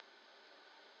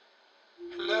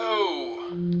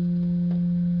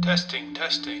Testing.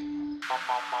 It's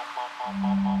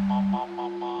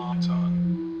on.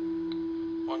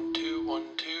 1 2 1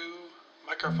 2.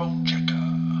 Microphone checker.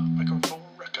 Microphone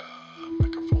wrecker.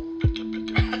 Microphone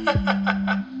blicker.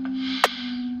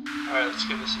 Alright, let's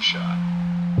give this a shot.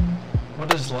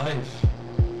 What is life?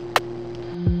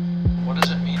 What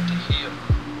does it mean to heal?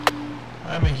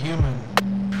 I'm a human.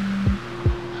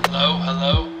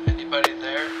 Hello? Anybody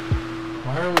there?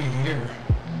 Why are we here?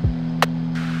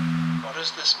 What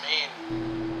does this mean?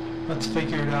 Let's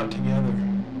figure it out together.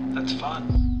 That's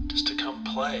fun. Just to come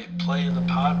play in the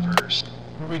podverse.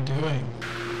 What are we doing?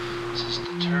 This is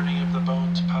the Turning of the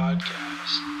Bones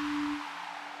podcast.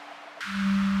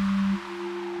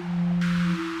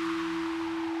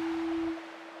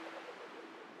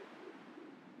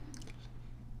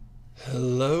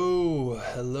 Hello.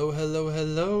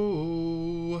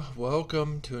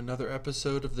 Welcome to another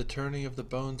episode of the Turning of the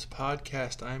Bones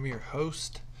podcast. I'm your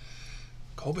host,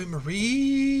 Colby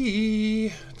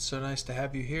Marie. It's so nice to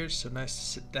have you here. It's so nice to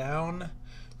sit down,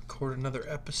 record another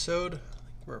episode. I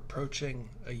think we're approaching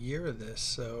a year of this,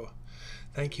 so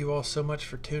thank you all so much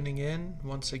for tuning in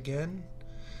once again.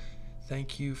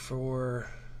 Thank you for,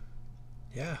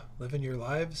 living your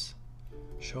lives,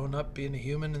 showing up, being a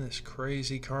human in this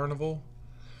crazy carnival,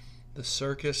 the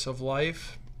circus of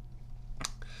life.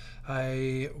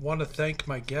 I want to thank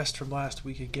my guest from last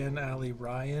week again, Allie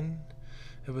Ryan.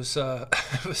 It was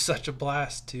it was such a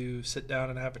blast to sit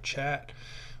down and have a chat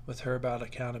with her about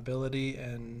accountability,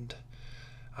 and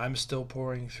I'm still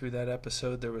pouring through that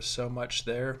episode. There was so much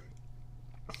there,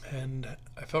 and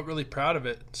I felt really proud of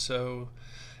it. So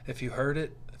if you heard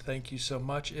it, thank you so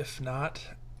much. If not,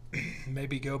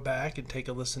 maybe go back and take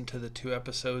a listen to the 2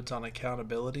 episodes on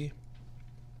accountability.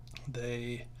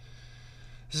 This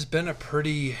has been a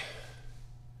pretty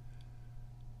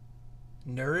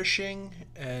nourishing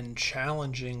and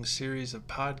challenging series of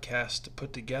podcasts to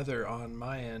put together on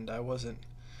my end. I wasn't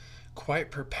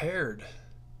quite prepared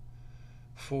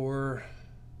for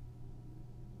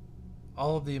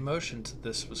all of the emotions that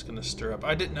this was going to stir up.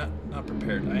 I did not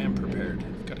prepared. I am prepared.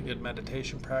 I've got a good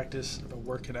meditation practice. I've been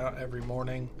working out every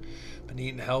morning. Been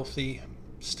eating healthy.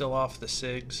 Still off the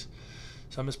cigs.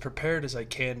 So I'm as prepared as I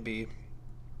can be.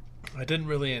 I didn't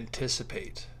really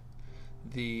anticipate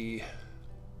the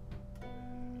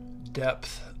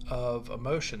depth of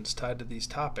emotions tied to these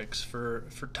topics for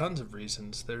tons of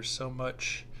reasons. There's so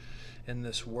much in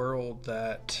this world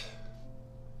that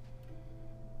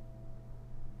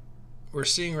we're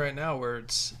seeing right now where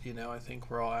it's, I think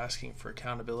we're all asking for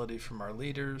accountability from our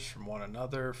leaders, from one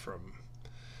another, from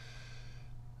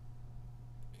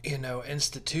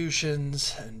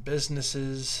institutions and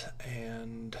businesses,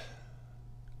 and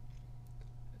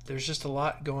there's just a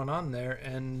lot going on there.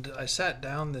 And I sat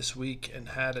down this week and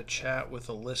had a chat with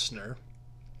a listener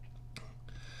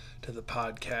to the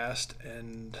podcast,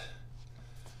 and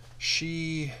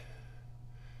she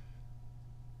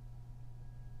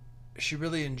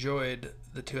really enjoyed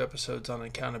the 2 episodes on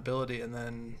accountability, and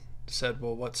then said,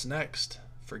 well, what's next?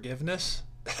 Forgiveness?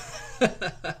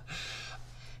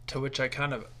 To which I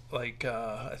kind of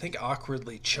I think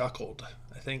awkwardly chuckled.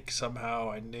 I think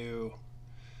somehow I knew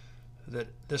that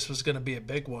this was going to be a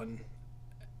big one.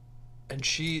 And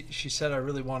she said, I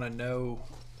really want to know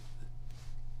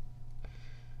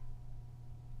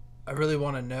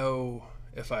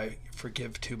if I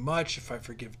forgive too much, if I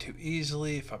forgive too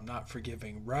easily, if I'm not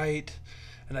forgiving right.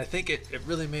 And I think it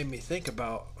really made me think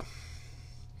about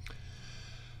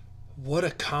what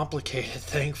a complicated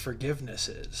thing forgiveness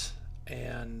is.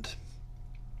 And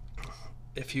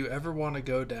if you ever want to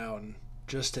go down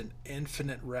just an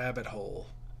infinite rabbit hole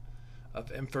of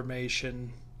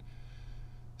information,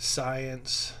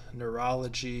 science,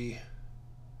 neurology,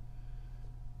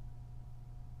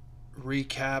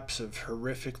 recaps of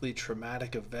horrifically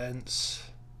traumatic events,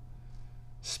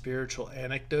 spiritual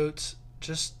anecdotes,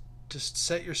 just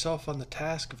set yourself on the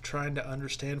task of trying to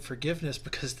understand forgiveness,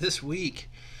 because this week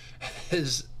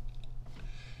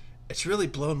it's really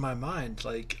blown my mind.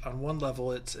 Like, on one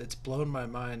level, it's blown my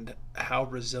mind how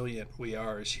resilient we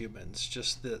are as humans.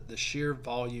 Just the sheer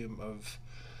volume of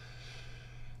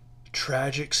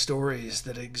tragic stories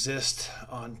that exist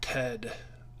on TED.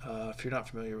 If you're not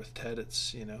familiar with TED,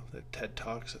 it's, the TED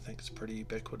Talks. I think it's pretty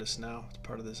ubiquitous now. It's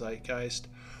part of the zeitgeist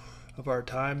of our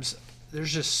times.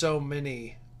 There's just so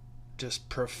many just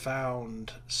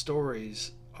profound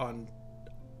stories on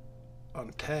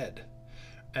TED.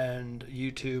 And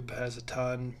YouTube has a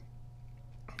ton,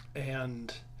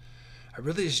 and I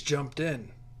really just jumped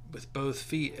in with both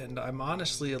feet, and I'm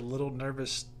honestly a little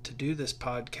nervous to do this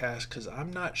podcast because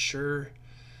I'm not sure,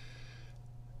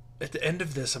 at the end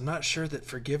of this, I'm not sure that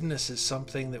forgiveness is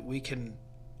something that we can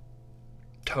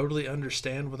totally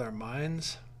understand with our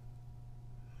minds.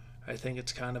 I think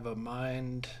it's kind of a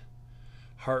mind,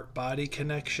 heart, body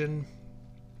connection.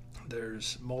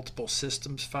 There's multiple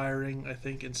systems firing, I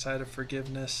think, inside of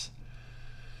forgiveness.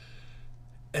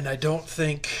 And I don't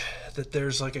think that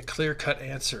there's like a clear-cut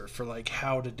answer for like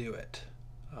how to do it.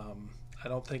 I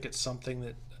don't think it's something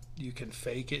that you can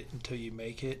fake it until you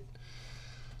make it.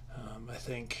 I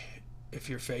think if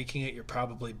you're faking it, you're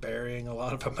probably burying a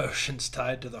lot of emotions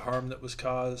tied to the harm that was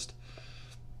caused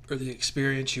or the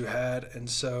experience you had. And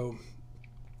so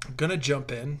I'm going to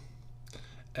jump in,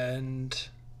 and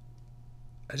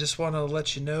I just want to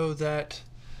let you know that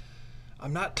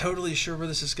I'm not totally sure where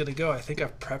this is going to go. I think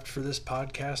I've prepped for this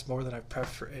podcast more than I've prepped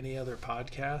for any other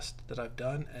podcast that I've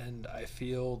done, and I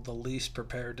feel the least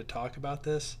prepared to talk about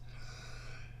this.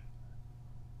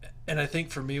 And I think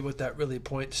for me, what that really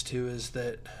points to is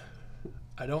that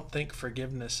I don't think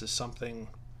forgiveness is something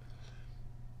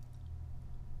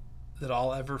that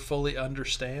I'll ever fully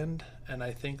understand, and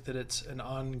I think that it's an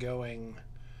ongoing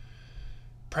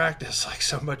practice. Like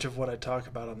so much of what I talk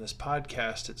about on this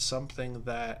podcast, it's something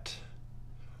that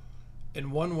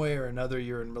in one way or another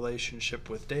you're in relationship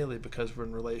with daily, because we're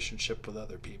in relationship with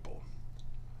other people.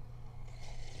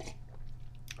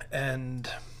 And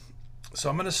so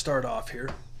I'm going to start off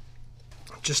here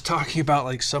just talking about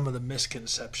like some of the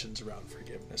misconceptions around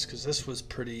forgiveness, because this was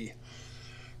pretty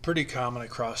common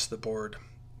across the board.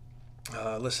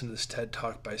 Listen to this TED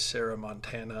Talk by Sarah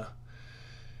Montana,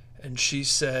 and she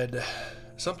said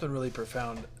something really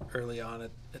profound early on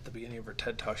at the beginning of her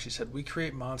TED Talk. She said, "We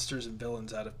create monsters and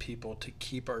villains out of people to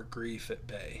keep our grief at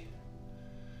bay."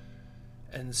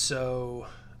 And so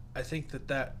I think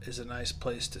that is a nice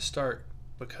place to start,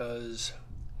 because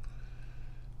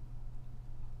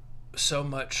so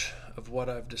much of what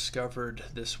I've discovered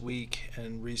this week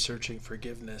in researching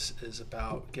forgiveness is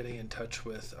about getting in touch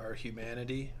with our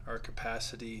humanity, our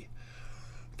capacity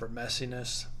for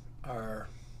messiness, our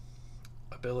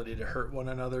ability to hurt one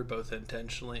another both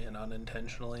intentionally and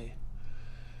unintentionally,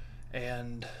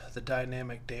 and the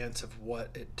dynamic dance of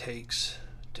what it takes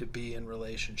to be in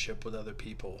relationship with other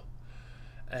people.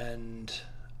 And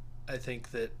I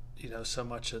think that, so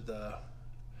much of the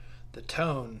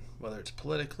tone, whether it's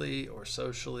politically or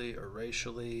socially or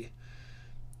racially,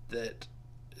 that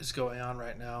is going on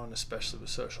right now, and especially with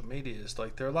social media, is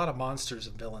like there are a lot of monsters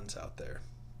and villains out there,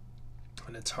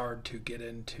 and it's hard to get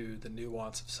into the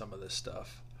nuance of some of this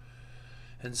stuff.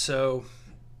 And so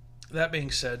that being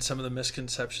said, some of the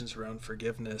misconceptions around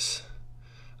forgiveness,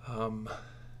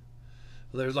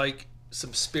 they're like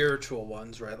some spiritual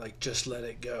ones, right? Like just let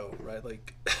it go, right?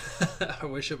 Like I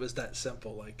wish it was that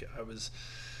simple. Like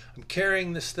I'm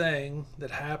carrying this thing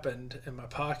that happened in my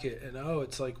pocket, and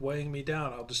it's like weighing me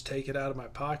down. I'll just take it out of my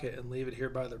pocket and leave it here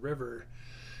by the river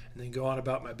and then go on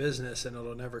about my business, and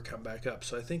it'll never come back up.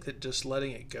 So I think that just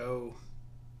letting it go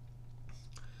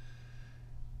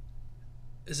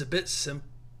is a bit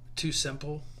too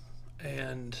simple,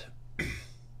 and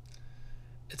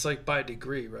it's like by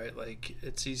degree, right? Like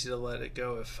it's easy to let it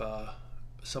go if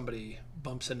somebody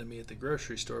bumps into me at the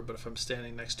grocery store, but if I'm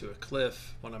standing next to a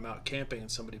cliff when I'm out camping and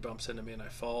somebody bumps into me and I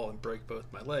fall and break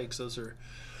both my legs, those are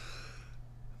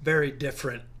very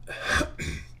different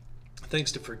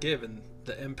things to forgive, and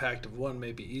the impact of one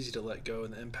may be easy to let go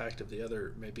and the impact of the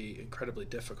other may be incredibly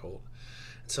difficult.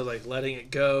 So like letting it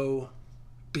go,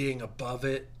 being above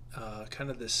it,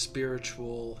 kind of this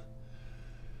spiritual,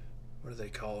 what are they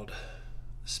called?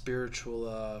 Spiritual,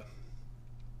 oh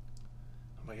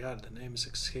my God, the name is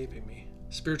escaping me.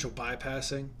 Spiritual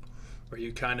bypassing, where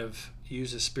you kind of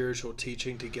use a spiritual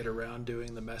teaching to get around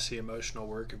doing the messy emotional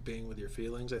work of being with your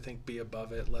feelings. I think be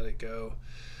above it, let it go.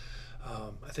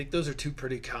 I think those are two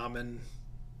pretty common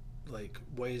like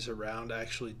ways around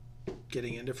actually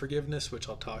getting into forgiveness, which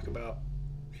I'll talk about,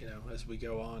 as we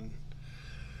go on.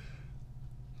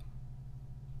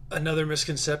 Another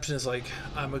misconception is like,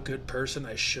 I'm a good person,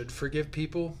 I should forgive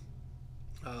people.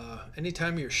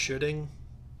 Anytime you're shoulding,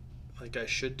 like I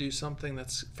should do something,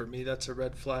 that's for me, that's a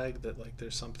red flag. That like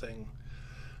there's something,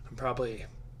 I'm probably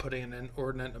putting an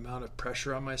inordinate amount of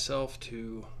pressure on myself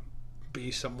to be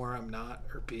somewhere I'm not,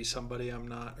 or be somebody I'm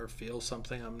not, or feel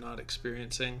something I'm not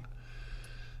experiencing.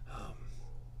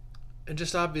 And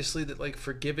just obviously that like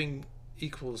forgiving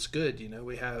equals good.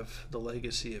 We have the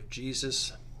legacy of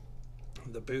Jesus,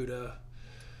 the Buddha,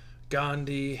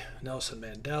 Gandhi, Nelson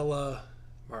Mandela,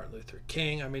 Martin Luther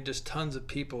King. I mean, just tons of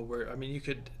people where, you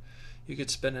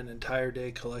could spend an entire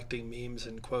day collecting memes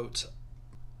and quotes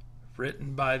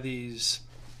written by these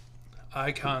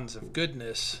icons of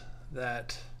goodness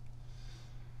that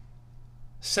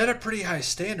set a pretty high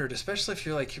standard, especially if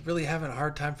you're like really having a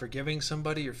hard time forgiving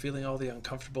somebody. You're feeling all the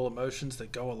uncomfortable emotions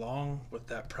that go along with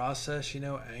that process,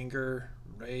 anger,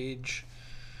 rage,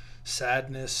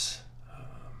 sadness,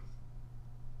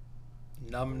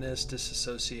 numbness,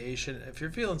 disassociation. If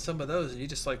you're feeling some of those and you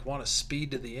just like want to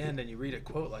speed to the end and you read a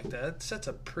quote like that, it sets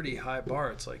a pretty high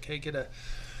bar. It's like, hey, get an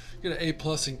A+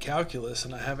 in calculus,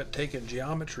 and I haven't taken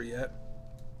geometry yet.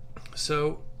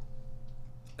 So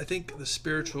I think the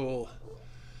spiritual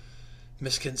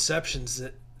misconceptions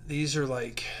that these are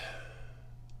like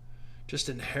just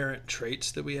inherent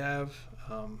traits that we have,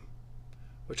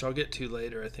 which I'll get to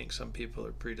later. I think some people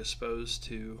are predisposed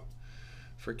to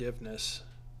forgiveness,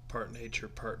 part nature,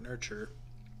 part nurture.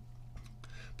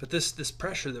 But this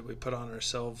pressure that we put on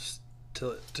ourselves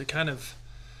to kind of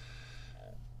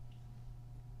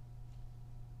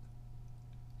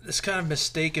this kind of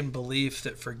mistaken belief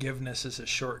that forgiveness is a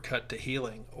shortcut to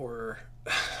healing, or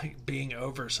being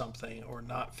over something, or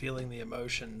not feeling the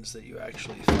emotions that you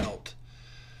actually felt.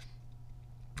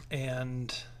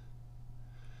 And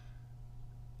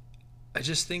I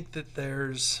just think that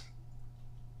there's,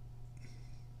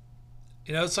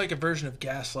 it's like a version of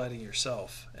gaslighting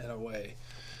yourself in a way.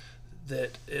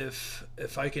 That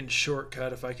if I can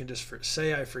shortcut, if I can just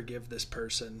say I forgive this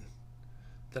person,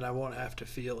 then I won't have to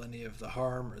feel any of the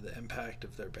harm or the impact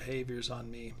of their behaviors on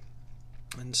me.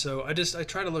 And so I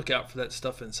try to look out for that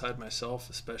stuff inside myself,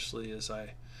 especially as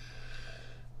I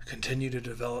continue to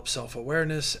develop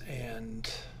self-awareness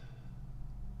and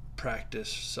practice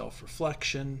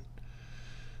self-reflection.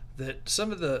 That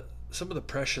some of the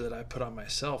pressure that I put on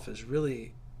myself is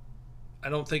really, I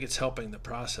don't think it's helping the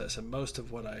process. And most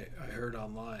of what I heard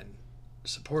online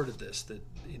supported this, that,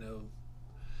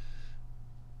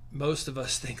 most of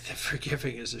us think that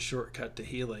forgiving is a shortcut to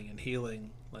healing, and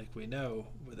healing, like we know,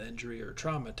 with injury or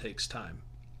trauma, takes time.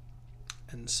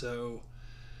 And so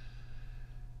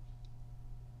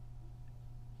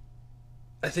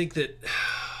I think that,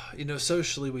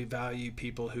 socially we value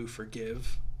people who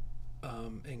forgive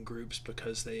in groups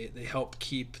because they help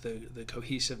keep the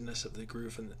cohesiveness of the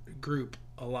group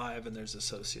alive, and there's a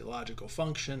sociological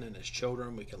function, and as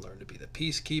children we can learn to be the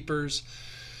peacekeepers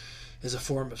as a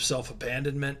form of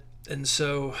self-abandonment. And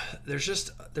so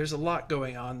there's a lot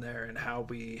going on there in how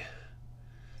we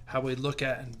look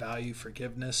at and value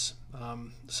forgiveness.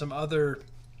 Some other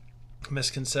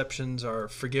misconceptions are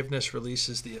forgiveness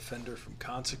releases the offender from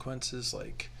consequences,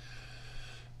 like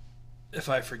if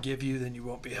I forgive you, then you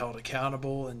won't be held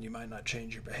accountable and you might not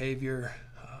change your behavior.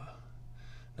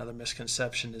 Another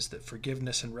misconception is that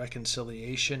forgiveness and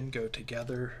reconciliation go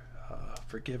together.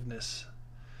 Forgiveness,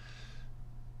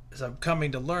 as I'm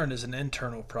coming to learn, is an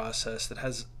internal process that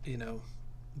has,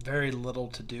 very little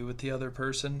to do with the other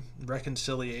person.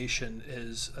 Reconciliation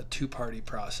is a two-party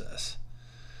process.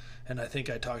 And I think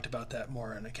I talked about that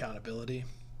more in accountability.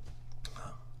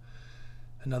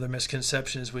 Another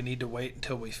misconception is we need to wait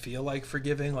until we feel like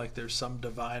forgiving, like there's some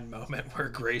divine moment where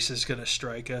grace is going to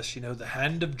strike us. The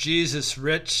hand of Jesus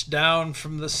reached down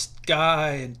from the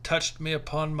sky and touched me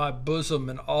upon my bosom,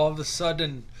 and all of a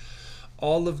sudden,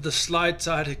 all of the slights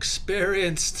I'd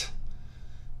experienced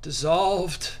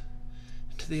dissolved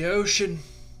into the ocean,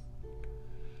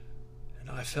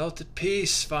 and I felt at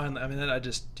peace finally. I mean, I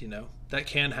just, that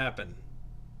can happen.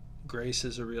 Grace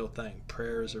is a real thing.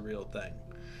 Prayer is a real thing.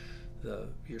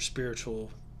 Your spiritual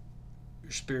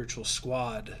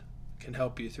squad can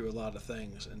help you through a lot of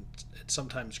things, and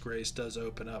sometimes grace does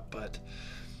open up. But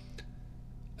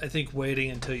I think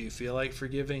waiting until you feel like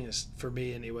forgiving is, for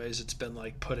me anyways, it's been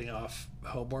like putting off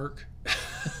homework.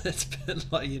 It's been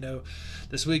like,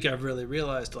 this week I've really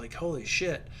realized, like, holy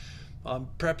shit, I'm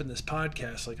prepping this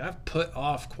podcast, like I've put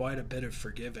off quite a bit of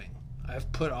forgiving.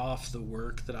 I've put off the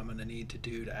work that I'm going to need to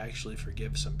do to actually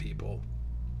forgive some people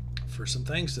for some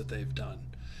things that they've done,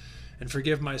 and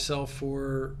forgive myself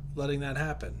for letting that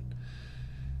happen.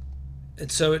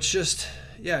 And so it's just,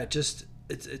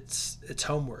 it's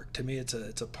homework. To me, it's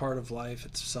a part of life.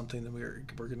 It's something that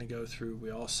we're going to go through.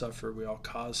 We all suffer. We all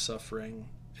cause suffering,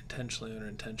 intentionally or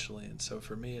unintentionally. And so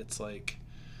for me, it's like,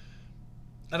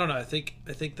 I don't know. I think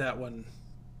that one.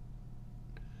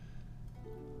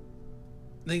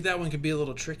 I think that one can be a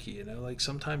little tricky, like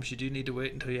sometimes you do need to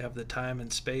wait until you have the time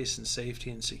and space and safety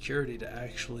and security to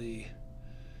actually,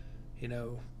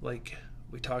 like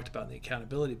we talked about in the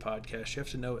accountability podcast, you have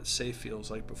to know what safe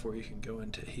feels like before you can go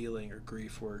into healing or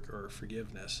grief work or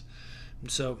forgiveness.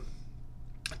 And so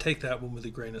take that one with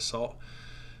a grain of salt.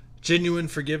 Genuine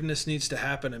forgiveness needs to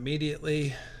happen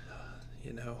immediately.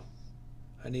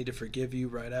 I need to forgive you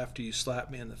right after you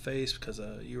slap me in the face because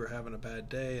you were having a bad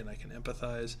day, and I can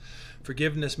empathize.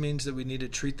 Forgiveness means that we need to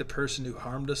treat the person who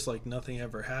harmed us like nothing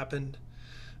ever happened.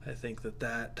 I think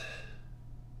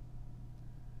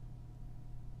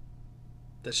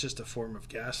that's just a form of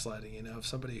gaslighting. If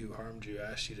somebody who harmed you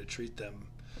asks you to treat them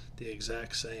the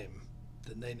exact same,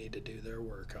 then they need to do their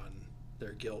work on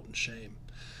their guilt and shame.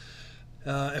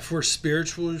 If we're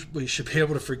spiritual, we should be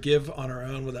able to forgive on our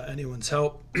own without anyone's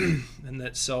help, and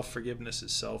that self-forgiveness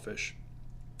is selfish.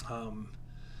 I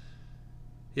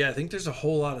think there's a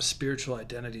whole lot of spiritual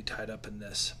identity tied up in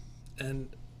this. And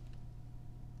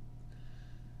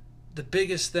the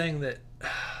biggest thing that,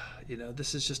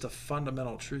 this is just a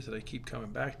fundamental truth that I keep coming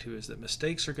back to, is that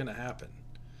mistakes are going to happen.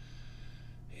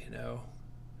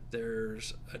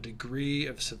 There's a degree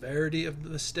of severity of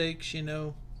mistakes.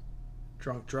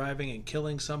 Drunk driving and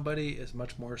killing somebody is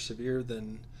much more severe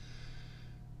than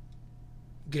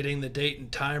getting the date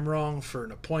and time wrong for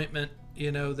an appointment.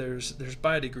 There's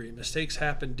by degree. Mistakes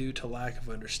happen due to lack of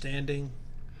understanding,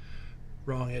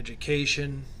 wrong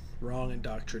education, wrong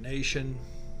indoctrination,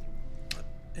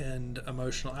 and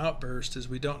emotional outbursts, as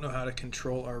we don't know how to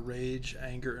control our rage,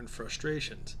 anger, and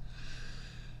frustrations.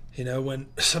 When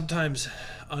sometimes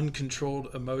uncontrolled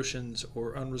emotions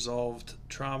or unresolved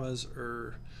traumas,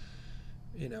 or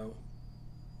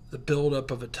the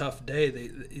buildup of a tough day,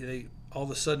 they all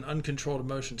of a sudden, uncontrolled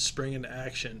emotions spring into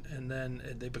action, and then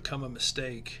they become a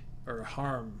mistake or a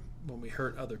harm when we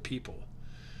hurt other people.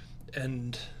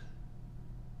 And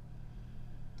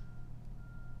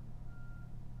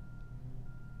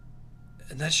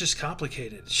that's just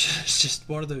complicated. It's just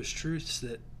one of those truths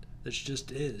that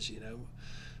just is.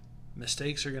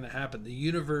 Mistakes are going to happen. The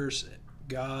universe,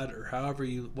 God, or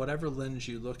whatever lens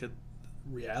you look at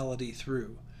reality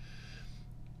through,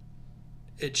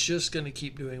 it's just going to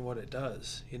keep doing what it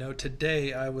does.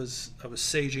 Today I was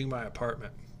saging my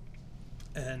apartment,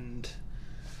 and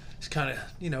it's kind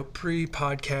of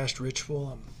pre-podcast ritual.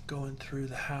 I'm going through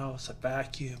the house. I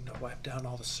vacuumed, I wiped down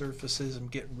all the surfaces. I'm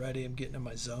getting ready. I'm getting in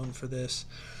my zone for this,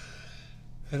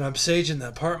 and I'm saging the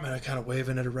apartment. I kind of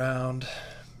waving it around,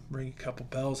 ring a couple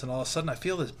bells, and all of a sudden I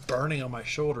feel this burning on my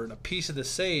shoulder, and a piece of the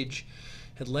sage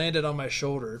had landed on my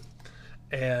shoulder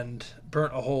and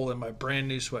burnt a hole in my brand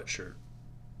new sweatshirt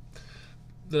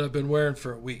that I've been wearing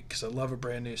for a week, because I love a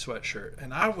brand new sweatshirt.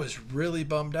 And I was really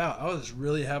bummed out. I was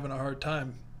really having a hard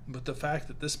time with the fact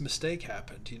that this mistake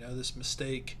happened. This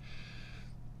mistake,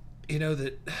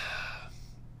 that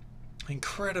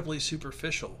incredibly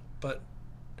superficial, but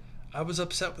I was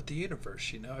upset with the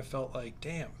universe. I felt like,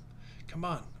 damn, come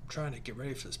on, I'm trying to get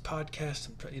ready for this podcast,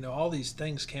 and all these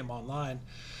things came online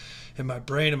in my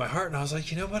brain and my heart, and I was like,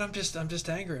 what, I'm just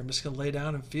angry. I'm just gonna lay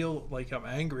down and feel like I'm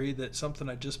angry that something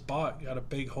I just bought got a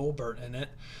big hole burnt in it.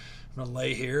 I'm gonna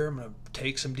lay here, I'm gonna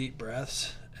take some deep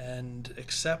breaths and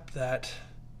accept that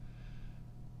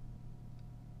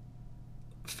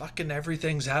fucking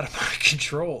everything's out of my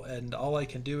control, and all I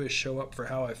can do is show up for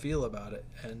how I feel about it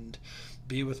and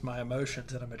be with my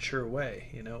emotions in a mature way.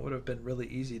 It would have been really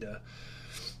easy to,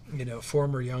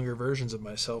 former younger versions of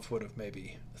myself would have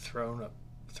maybe thrown a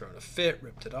fit,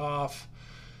 ripped it off,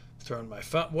 thrown my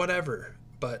phone, whatever.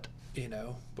 But,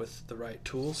 with the right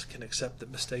tools, can accept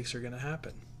that mistakes are going to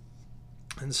happen.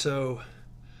 And so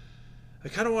I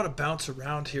kind of want to bounce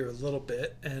around here a little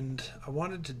bit, and I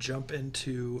wanted to jump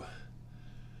into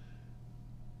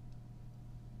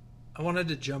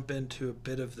a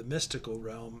bit of the mystical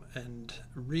realm and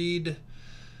read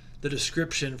the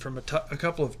description from a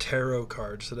couple of tarot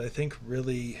cards that I think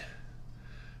really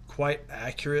quite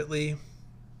accurately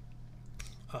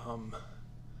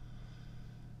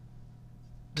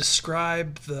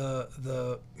describe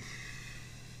the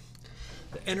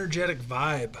energetic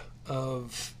vibe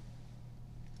of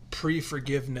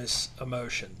pre-forgiveness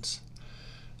emotions,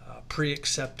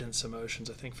 pre-acceptance emotions.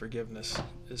 I think forgiveness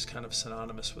is kind of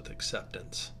synonymous with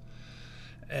acceptance.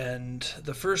 And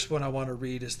the first one I want to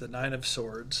read is the Nine of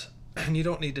Swords. And you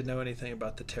don't need to know anything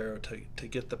about the tarot to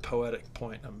get the poetic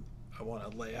point I want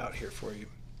to lay out here for you.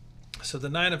 So the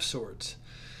Nine of Swords,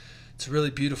 it's a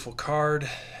really beautiful card.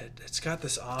 It's got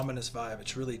this ominous vibe.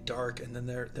 It's really dark, and then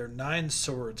there are 9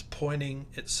 swords pointing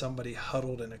at somebody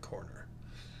huddled in a corner.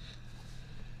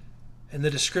 And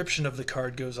the description of the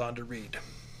card goes on to read,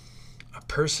 a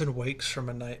person wakes from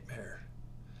a nightmare,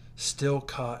 still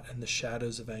caught in the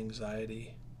shadows of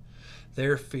anxiety.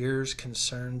 Their fears,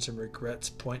 concerns, and regrets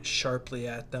point sharply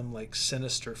at them like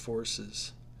sinister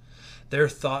forces. Their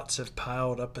thoughts have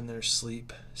piled up in their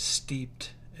sleep,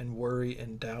 steeped in worry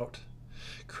and doubt,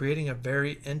 creating a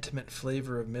very intimate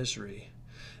flavor of misery.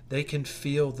 They can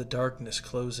feel the darkness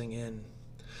closing in.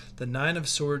 The Nine of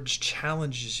Swords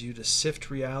challenges you to sift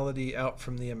reality out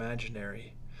from the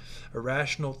imaginary.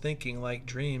 Irrational thinking, like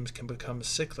dreams, can become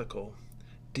cyclical.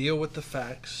 Deal with the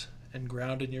facts and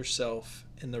ground in yourself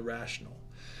in the rational.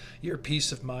 Your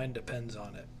peace of mind depends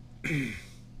on it.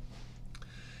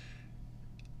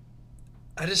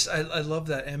 I love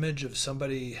that image of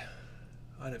somebody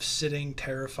kind of sitting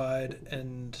terrified,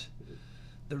 and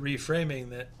the reframing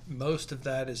that most of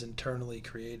that is internally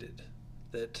created.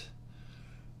 That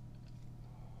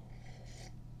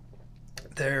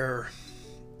there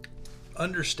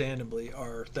understandably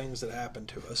are things that happen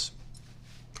to us.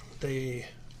 They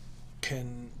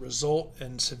can result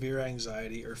in severe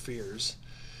anxiety or fears.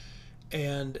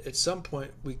 And at some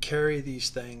point, we carry these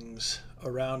things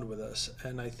around with us.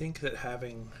 And I think that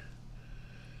having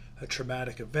a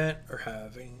traumatic event or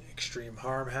having extreme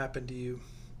harm happen to you,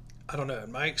 I don't know,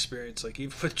 in my experience, like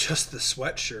even with just the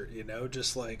sweatshirt,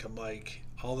 just like I'm like,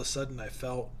 all of a sudden I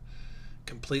felt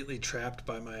completely trapped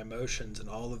by my emotions and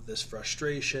all of this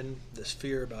frustration, this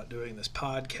fear about doing this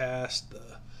podcast,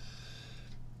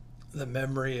 the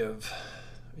memory of,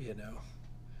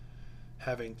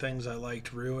 having things I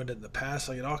liked ruined in the past.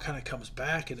 Like, it all kind of comes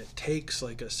back, and it takes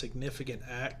like a significant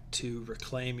act to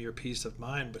reclaim your peace of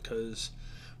mind, because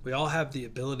we all have the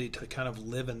ability to kind of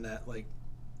live in that, like,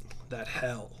 that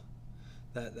hell,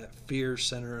 that fear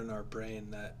center in our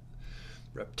brain, that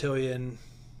reptilian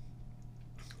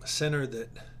center that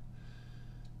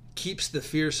keeps the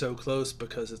fear so close,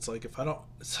 because it's like if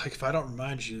I don't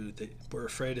remind you that we're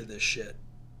afraid of this shit,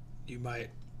 you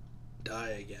might die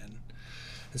again.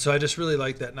 And so I just really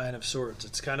like that Nine of Swords.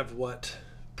 It's kind of what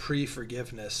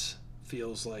pre-forgiveness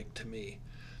feels like to me.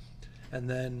 And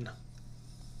then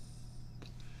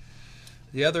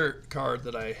the other card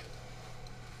that I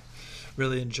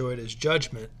really enjoyed is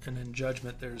Judgment. And in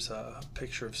Judgment, there's a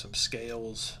picture of some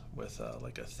scales with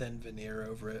like a thin veneer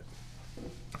over it.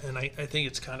 And I think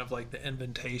it's kind of like the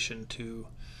invitation to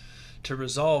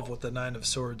resolve what the Nine of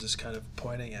Swords is kind of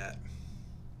pointing at.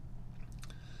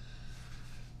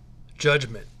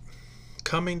 Judgment.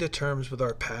 Coming to terms with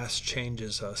our past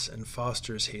changes us and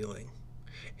fosters healing.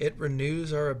 It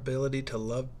renews our ability to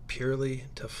love purely,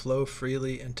 to flow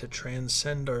freely, and to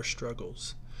transcend our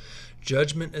struggles.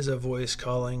 Judgment is a voice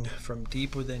calling from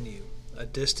deep within you, a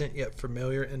distant yet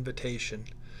familiar invitation.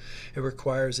 It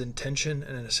requires intention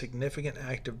and a significant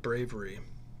act of bravery,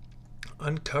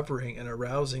 uncovering and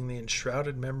arousing the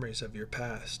enshrouded memories of your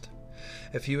past.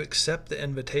 If you accept the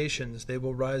invitations, they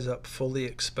will rise up fully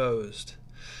exposed.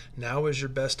 Now is your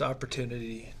best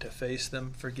opportunity to face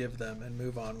them, forgive them, and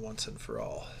move on once and for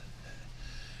all.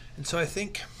 And so I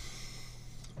think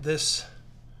this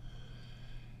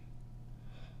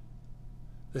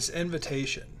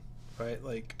invitation, right?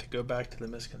 Like, to go back to the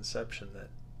misconception that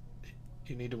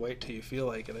you need to wait till you feel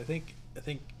like it. I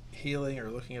think healing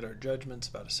or looking at our judgments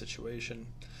about a situation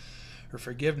or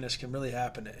forgiveness can really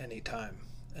happen at any time.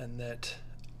 And that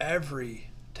every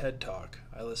TED Talk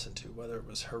I listened to, whether it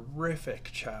was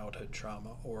horrific childhood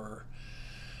trauma or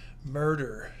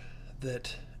murder,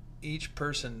 that each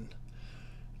person,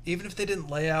 even if they didn't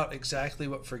lay out exactly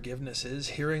what forgiveness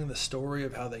is, hearing the story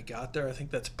of how they got there, I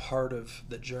think that's part of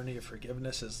the journey of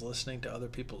forgiveness, is listening to other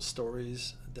people's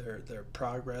stories, their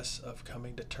progress of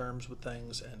coming to terms with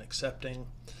things and accepting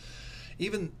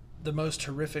even the most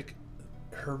horrific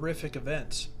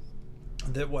events.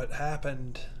 That what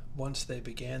happened once they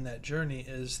began that journey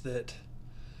is that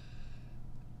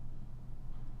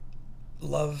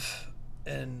love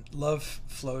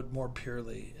flowed more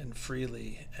purely and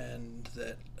freely, and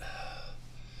that,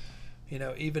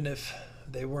 even if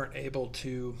they weren't able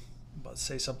to, let's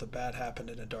say something bad happened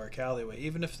in a dark alleyway,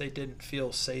 even if they didn't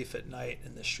feel safe at night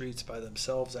in the streets by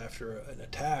themselves after an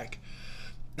attack,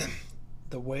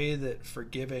 the way that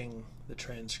forgiving the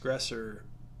transgressor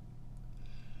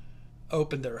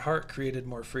opened their heart created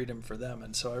more freedom for them.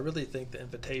 And so I really think the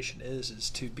invitation is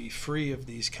to be free of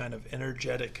these kind of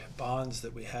energetic bonds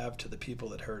that we have to the people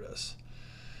that hurt us.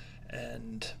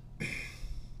 And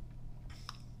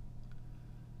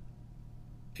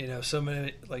so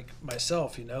many, like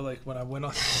myself, like when I went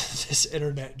on this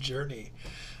internet journey,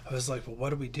 I was like, well,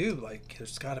 what do we do? Like,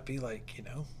 there's got to be, like,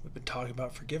 we've been talking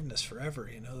about forgiveness forever.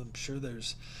 I'm sure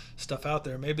there's stuff out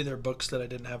there. Maybe there are books that I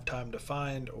didn't have time to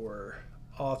find, or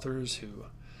authors who,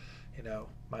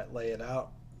 might lay it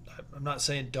out. I'm not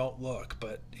saying don't look,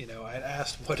 but, I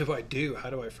asked, what do I do? How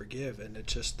do I forgive? And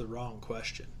it's just the wrong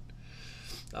question.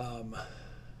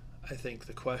 I think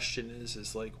the question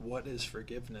is like, what is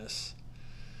forgiveness?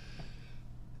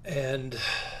 And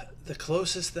the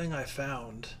closest thing I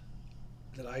found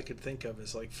that I could think of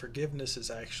is, like, forgiveness is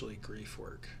actually grief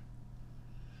work.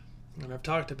 And I've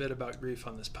talked a bit about grief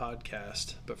on this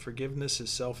podcast, but forgiveness is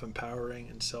self-empowering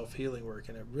and self-healing work,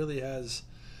 and it really has,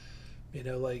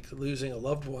 like losing a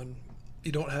loved one,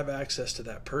 you don't have access to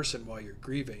that person while you're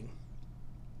grieving.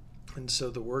 And so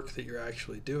the work that you're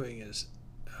actually doing is,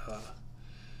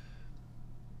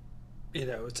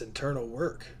 it's internal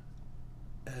work.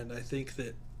 And I think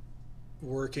that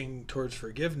working towards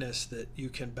forgiveness, that you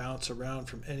can bounce around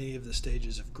from any of the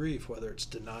stages of grief, whether it's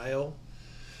denial,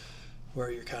 where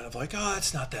you're kind of like, oh,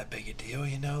 it's not that big a deal,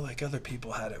 like other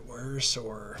people had it worse,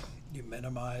 or you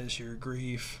minimize your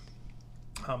grief.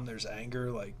 There's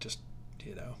anger, like just,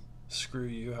 screw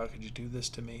you, how could you do this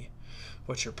to me?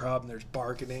 What's your problem? There's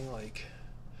bargaining, like,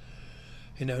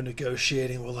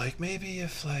 negotiating. Well, like, maybe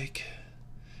if, like,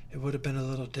 it would have been a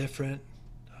little different.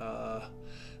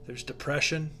 There's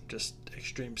depression, just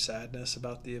extreme sadness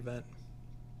about the event.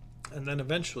 And then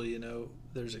eventually,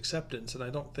 there's acceptance. And I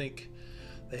don't think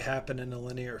they happen in a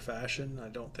linear fashion. I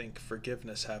don't think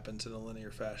forgiveness happens in a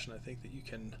linear fashion. I think that you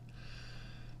can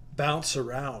bounce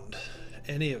around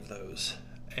any of those.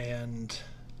 And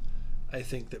I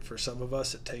think that for some of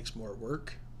us, it takes more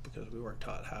work because we weren't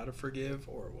taught how to forgive,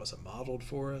 or it wasn't modeled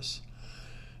for us.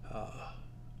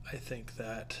 I think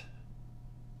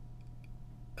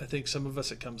some of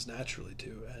us it comes naturally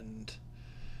to. And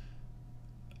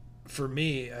for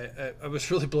me, I was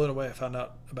really blown away. I found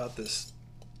out about this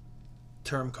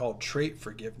term called trait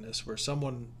forgiveness, where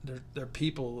they're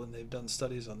people, and they've done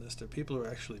studies on this, they're people who are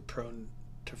actually prone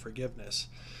to forgiveness.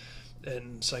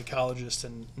 And psychologists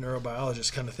and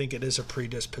neurobiologists kind of think it is a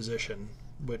predisposition,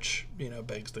 which,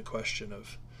 begs the question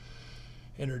of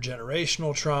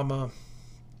intergenerational trauma,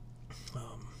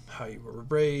 how you were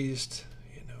raised,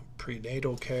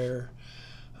 prenatal care,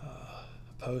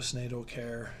 postnatal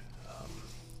care.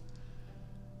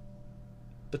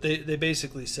 But they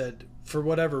basically said, for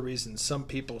whatever reason, some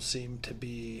people seem to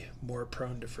be more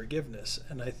prone to forgiveness.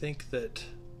 And I think that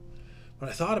when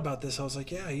I thought about this, I was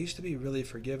like, yeah, I used to be really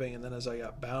forgiving. And then as I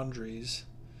got boundaries,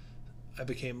 I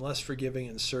became less forgiving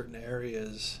in certain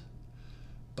areas,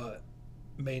 but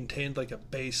maintained like a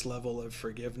base level of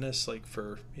forgiveness, like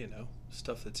for,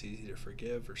 stuff that's easy to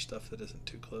forgive, or stuff that isn't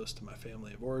too close to my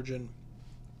family of origin.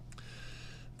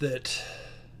 That,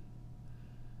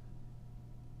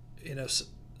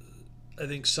 I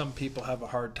think some people have a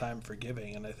hard time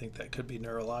forgiving, and I think that could be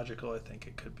neurological. I think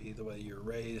it could be the way you're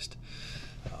raised.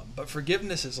 But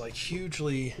forgiveness is like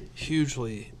hugely,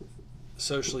 hugely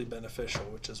socially beneficial,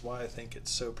 which is why I think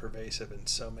it's so pervasive in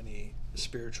so many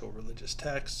spiritual religious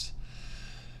texts.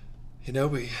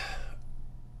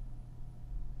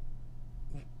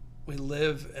 We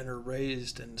live and are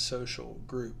raised in social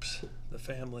groups, the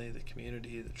family, the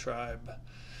community, the tribe,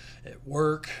 at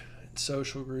work, in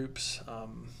social groups.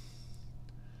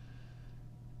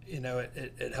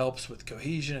 It helps with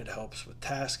cohesion. It helps with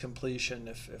task completion.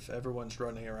 If everyone's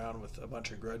running around with a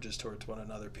bunch of grudges towards one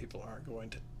another, people aren't going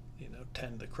to,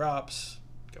 tend the crops,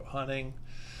 go hunting.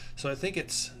 So I think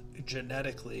it's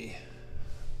genetically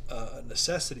a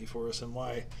necessity for us, and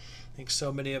why I think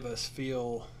so many of us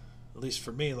feel, at least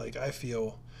for me, like I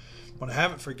feel when I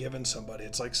haven't forgiven somebody,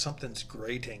 it's like something's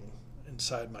grating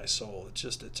inside my soul.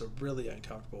 It's a really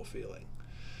uncomfortable feeling.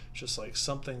 It's just like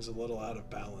something's a little out of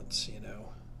balance,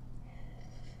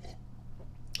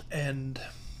 And,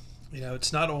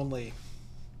 it's not only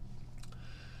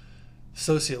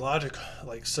sociological,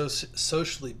 like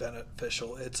socially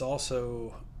beneficial, it's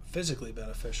also physically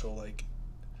beneficial. Like,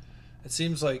 it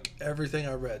seems like everything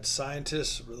I read,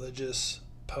 scientists, religious,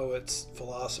 poets,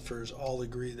 philosophers all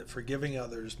agree that forgiving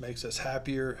others makes us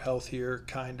happier, healthier,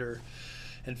 kinder,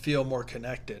 and feel more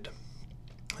connected.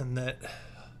 And that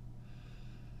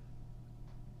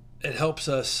it helps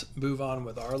us move on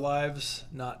with our lives,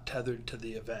 not tethered to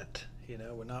the event.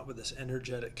 We're not with this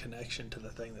energetic connection to the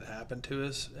thing that happened to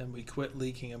us, and we quit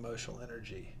leaking emotional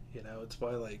energy. It's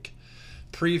why, like,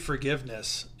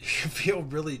 pre-forgiveness, you feel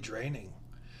really draining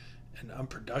and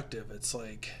unproductive. It's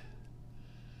like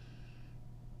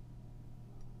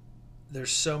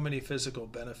there's so many physical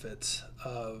benefits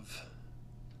of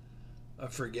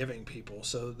forgiving people.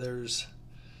 So there's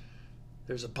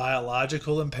a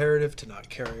biological imperative to not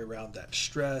carry around that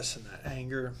stress and that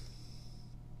anger.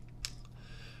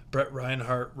 Brett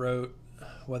Reinhardt wrote,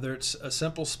 whether it's a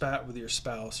simple spat with your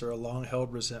spouse or a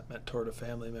long-held resentment toward a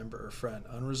family member or friend,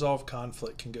 unresolved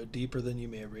conflict can go deeper than you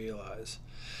may realize.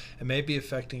 It may be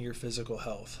affecting your physical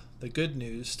health. The good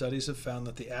news, studies have found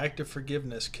that the act of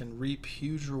forgiveness can reap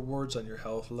huge rewards on your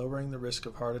health, lowering the risk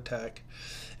of heart attack,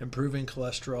 improving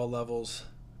cholesterol levels,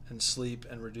 and sleep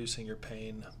and reducing your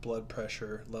pain, blood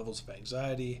pressure, levels of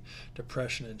anxiety,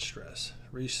 depression, and stress.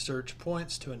 Research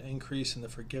points to an increase in the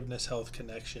forgiveness health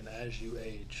connection as you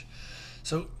age.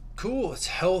 So cool, it's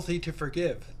healthy to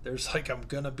forgive. There's like, I'm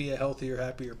going to be a healthier,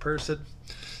 happier person.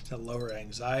 It's going to lower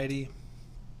anxiety.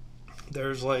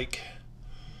 There's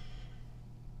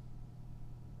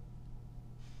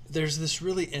this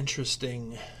really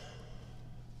interesting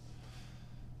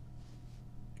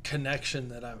connection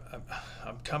that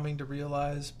I'm coming to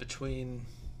realize between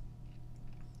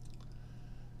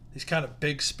these kind of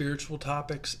big spiritual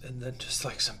topics and then just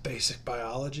like some basic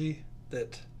biology,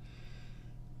 that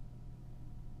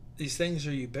these things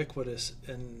are ubiquitous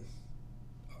in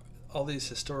all these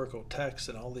historical texts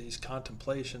and all these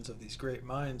contemplations of these great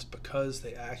minds, because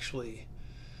they actually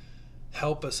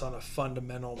help us on a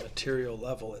fundamental material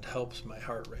level. It helps my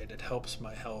heart rate, it helps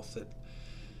my health,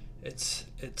 it's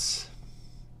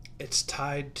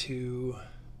tied to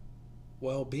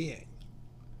well-being.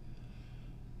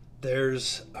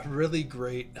 There's a really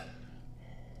great,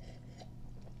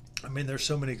 there's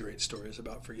so many great stories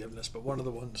about forgiveness, but one of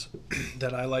the ones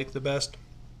that I like the best,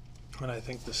 and I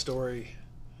think the story,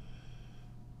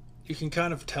 you can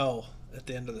kind of tell at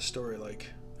the end of the story, like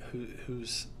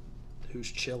who's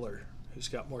chiller, who's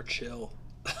got more chill.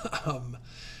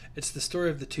 It's the story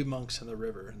of the two monks in the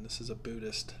river, and this is a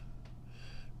Buddhist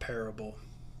parable.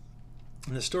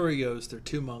 And the story goes, there are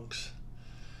two monks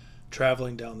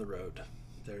traveling down the road.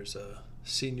 There's a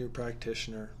senior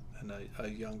practitioner and a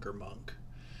younger monk.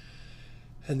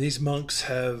 And these monks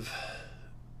have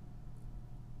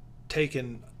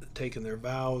taken their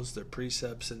vows, their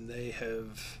precepts, and they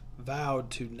have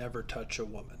vowed to never touch a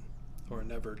woman or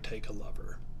never take a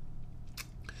lover.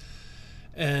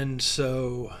 And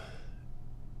so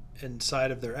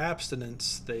inside of their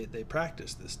abstinence, they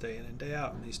practice this day in and day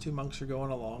out. And these two monks are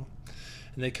going along,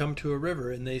 and they come to a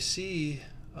river, and they see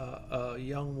a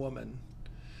young woman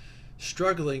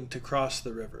struggling to cross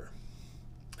the river.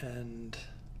 And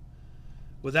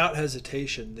without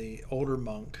hesitation, the older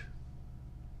monk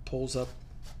pulls up,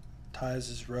 ties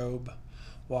his robe,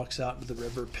 walks out into the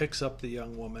river, picks up the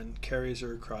young woman, carries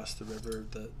her across the river.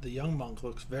 The young monk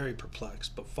looks very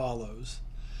perplexed, but follows.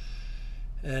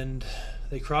 And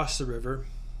they cross the river.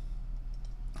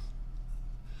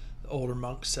 The older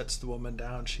monk sets the woman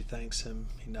down. She thanks him.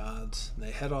 He nods. And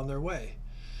they head on their way.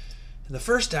 In the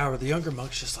first hour, the younger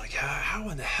monk's just like, how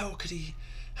in the hell could he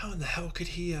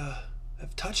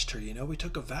have touched her? You know, we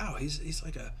took a vow. He's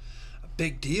like a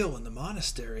big deal in the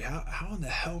monastery. How in the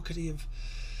hell could he have?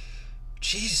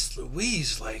 Jeez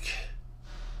Louise, like,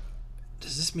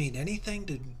 does this mean anything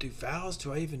to do vows?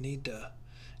 Do I even need to?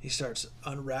 He starts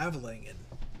unraveling, and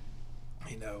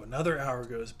another hour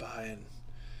goes by, and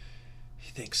he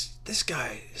thinks, this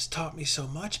guy has taught me so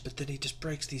much, but then he just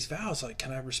breaks these vows. Like,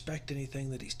 can I respect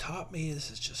anything that he's taught me? This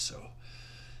is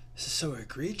so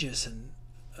egregious. And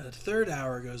a third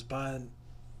hour goes by, and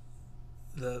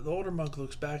the older monk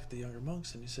looks back at the younger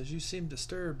monks, and he says, you seem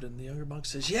disturbed. And the younger monk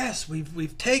says, yes,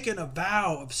 we've taken a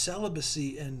vow of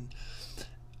celibacy, and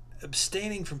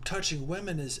abstaining from touching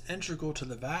women is integral to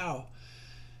the vow.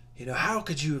 How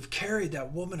could you have carried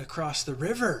that woman across the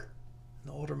river?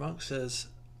 And the older monk says,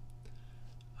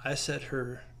 I set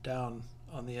her down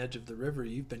on the edge of the river.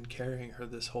 You've been carrying her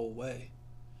this whole way.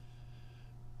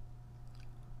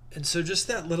 And so just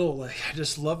that little, I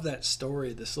just love that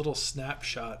story, this little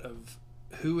snapshot of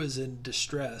who is in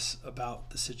distress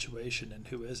about the situation and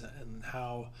who isn't, and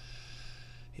how,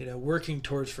 working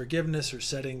towards forgiveness or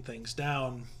setting things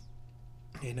down,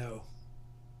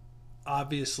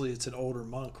 obviously it's an older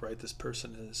monk, right? This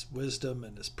person is wisdom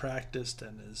and is practiced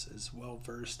and is well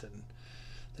versed in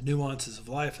the nuances of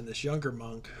life, and this younger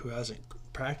monk who hasn't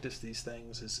practiced these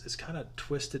things is kind of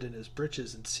twisted in his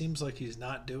britches and seems like he's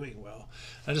not doing well.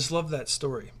 I just love that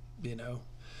story,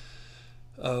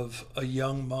 of a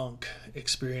young monk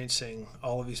experiencing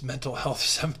all of these mental health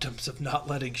symptoms of not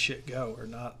letting shit go, or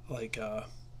not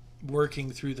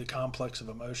working through the complex of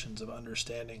emotions of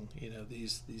understanding,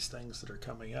 these things that are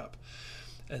coming up,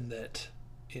 and that,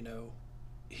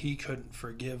 he couldn't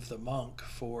forgive the monk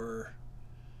for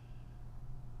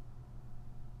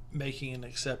making an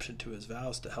exception to his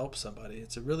vows to help somebody.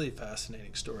 It's a really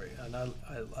fascinating story, and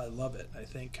I love it. I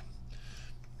think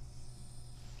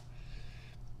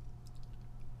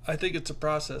it's a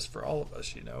process for all of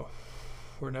us.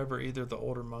 We're never either the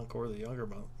older monk or the younger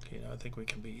monk. I think we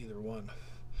can be either one.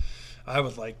 I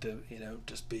would like to,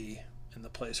 just be in the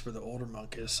place where the older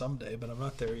monk is someday, but I'm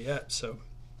not there yet. So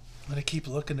I'm going to keep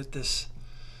looking at this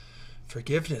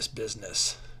forgiveness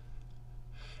business.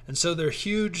 And so there are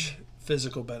huge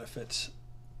physical benefits,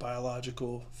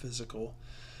 biological, physical.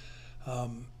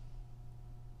 Um,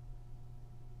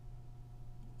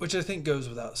 which I think goes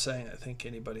without saying. I think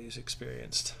anybody who's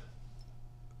experienced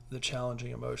the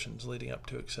challenging emotions leading up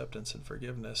to acceptance and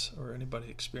forgiveness, or anybody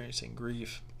experiencing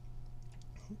grief,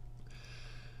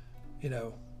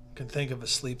 can think of a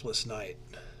sleepless night.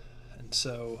 And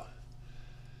so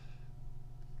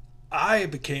I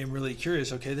became really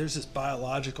curious. Okay, there's this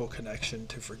biological connection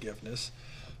to forgiveness.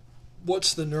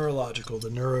 What's the neurological, the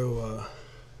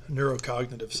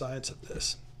neurocognitive science of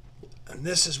this? And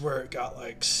this is where it got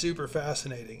like super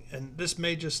fascinating. And this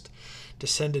may just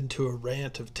descend into a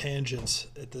rant of tangents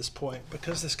at this point,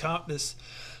 because this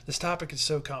topic is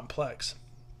so complex.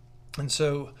 And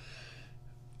so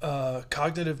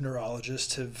cognitive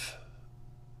neurologists have,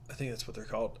 I think that's what they're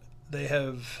called, they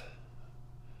have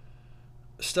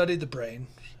studied the brain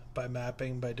by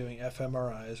doing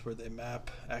fMRIs, where they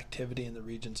map activity in the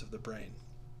regions of the brain.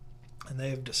 And they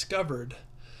have discovered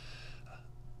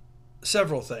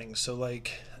several things. So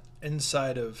like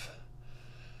inside of,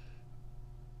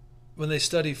 when they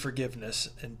study forgiveness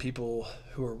and people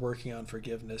who are working on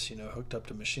forgiveness, hooked up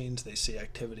to machines, they see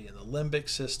activity in the limbic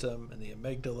system and the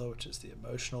amygdala, which is the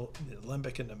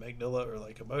limbic and amygdala are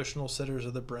like emotional centers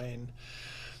of the brain.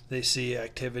 They see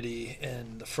activity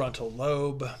in the frontal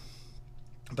lobe.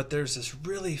 But there's this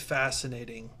really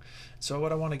fascinating, so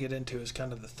what I want to get into is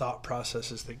kind of the thought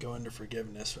processes that go into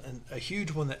forgiveness. And a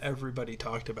huge one that everybody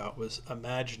talked about was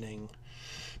imagining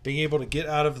being able to get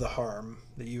out of the harm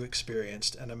that you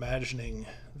experienced and imagining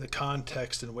the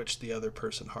context in which the other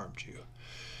person harmed you.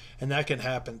 And that can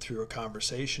happen through a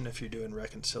conversation if you're doing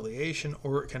reconciliation,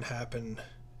 or it can happen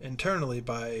internally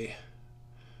by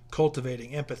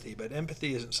cultivating empathy. But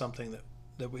empathy isn't something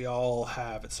that we all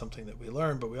have. It's something that we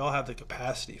learn, but we all have the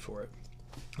capacity for it.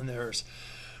 And there's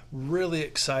really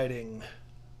exciting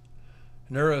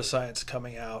neuroscience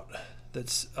coming out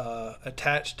that's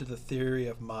attached to the theory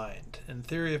of mind. And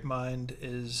theory of mind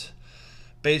is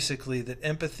basically that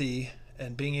empathy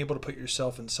and being able to put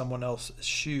yourself in someone else's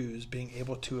shoes, being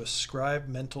able to ascribe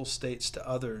mental states to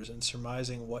others and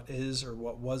surmising what is or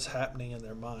what was happening in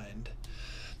their mind,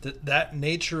 that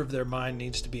nature of their mind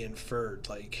needs to be inferred.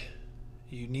 Like,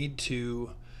 you need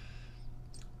to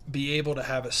be able to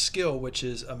have a skill, which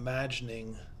is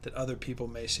imagining that other people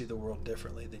may see the world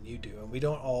differently than you do. And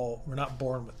we're not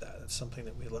born with that. It's something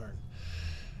that we learn.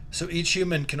 So each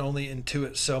human can only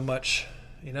intuit so much.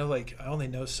 I only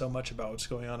know so much about what's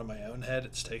going on in my own head.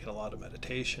 It's taken a lot of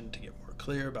meditation to get more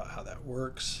clear about how that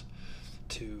works,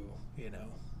 to,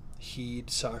 heed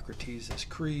Socrates'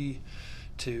 creed,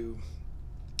 to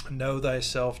know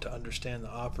thyself, to understand the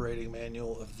operating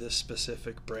manual of this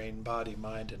specific brain, body,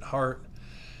 mind, and heart.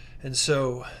 And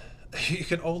so you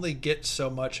can only get so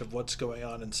much of what's going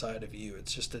on inside of you.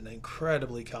 It's just an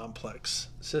incredibly complex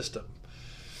system.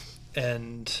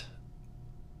 And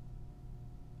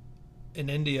in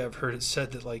India, I've heard it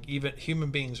said that like even human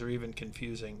beings are even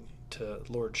confusing to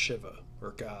Lord Shiva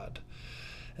or God.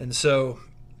 And so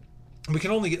we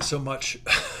can only get so much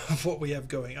of what we have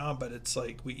going on, but it's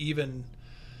like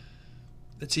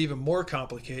it's even more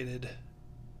complicated,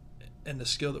 and the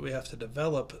skill that we have to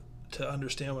develop to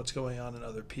understand what's going on in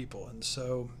other people. And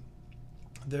so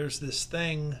there's this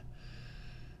thing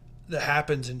that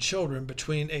happens in children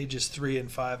between ages 3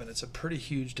 and 5, and it's a pretty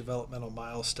huge developmental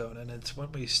milestone. And it's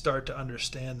when we start to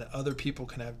understand that other people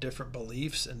can have different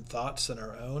beliefs and thoughts than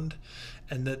our own,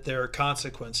 and that there are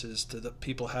consequences to the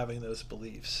people having those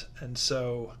beliefs. And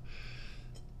so,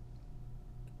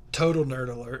 total nerd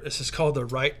alert, this is called the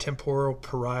right temporal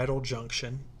parietal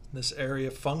junction. This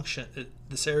area's function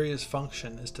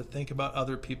is to think about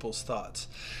other people's thoughts.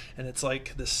 And it's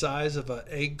like the size of an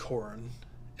acorn,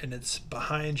 and it's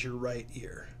behind your right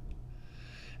ear.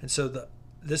 And so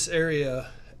this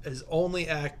area is only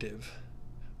active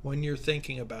when you're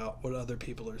thinking about what other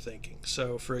people are thinking.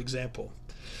 So, for example,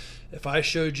 if I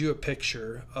showed you a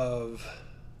picture of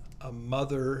a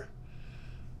mother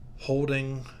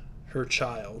holding her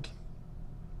child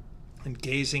and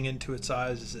gazing into its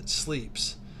eyes as it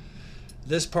sleeps,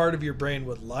 this part of your brain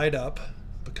would light up,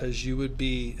 because you would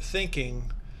be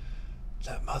thinking,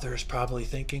 that mother is probably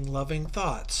thinking loving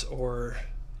thoughts, or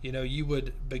you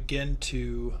would begin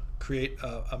to create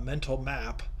a mental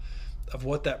map of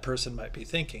what that person might be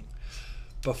thinking.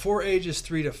 Before ages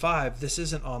 3 to 5, this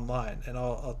isn't online, and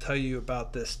I'll tell you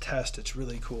about this test. It's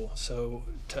really cool. So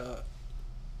to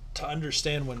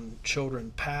understand when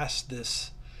children pass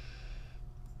this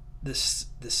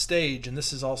stage, and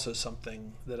this is also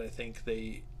something that I think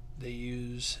they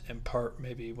use in part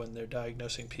maybe when they're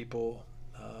diagnosing people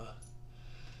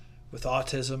with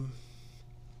autism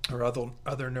or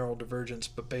other neurodivergence,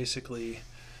 but basically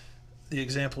the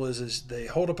example is they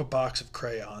hold up a box of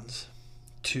crayons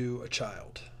to a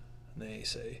child. And they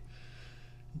say,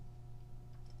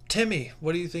 Timmy,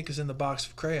 what do you think is in the box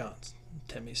of crayons? And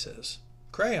Timmy says,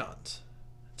 crayons.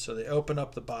 So they open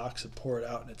up the box and pour it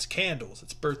out, and it's candles.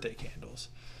 It's birthday candles.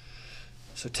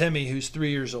 So Timmy, who's 3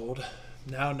 years old,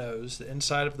 now knows that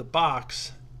inside of the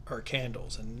box are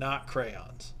candles and not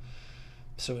crayons.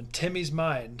 So in Timmy's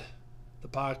mind, the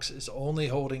box is only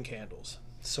holding candles.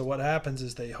 So what happens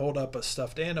is they hold up a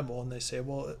stuffed animal and they say,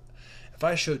 well, if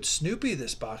I showed Snoopy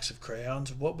this box of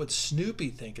crayons, what would Snoopy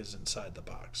think is inside the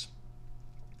box?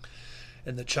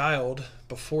 And the child,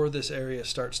 before this area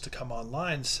starts to come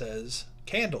online, says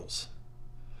candles.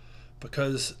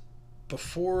 Because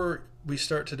before we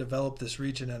start to develop this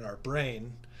region in our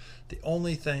brain, the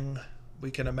only thing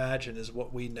we can imagine is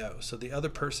what we know. So the other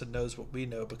person knows what we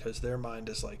know because their mind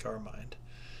is like our mind.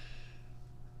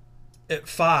 At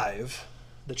 5,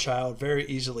 the child very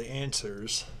easily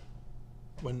answers.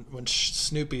 When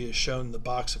Snoopy is shown the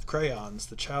box of crayons,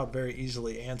 the child very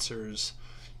easily answers,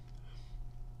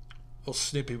 well,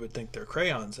 Snoopy would think there are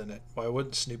crayons in it. Why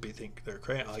wouldn't Snoopy think there are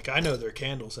crayons? Like, I know there are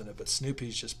candles in it, but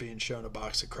Snoopy's just being shown a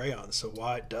box of crayons. So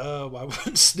why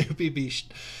wouldn't Snoopy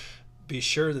be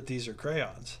sure that these are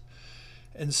crayons?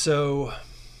 And so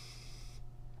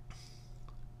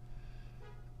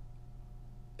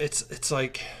it's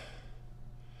like,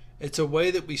 it's a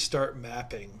way that we start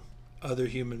mapping other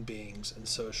human beings and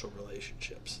social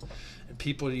relationships. And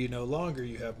people you know longer,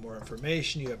 you have more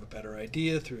information, you have a better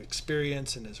idea through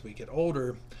experience, and as we get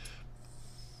older,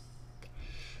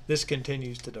 this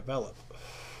continues to develop.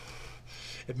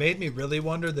 It made me really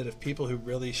wonder that if people who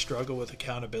really struggle with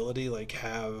accountability, like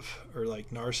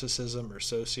narcissism or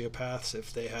sociopaths,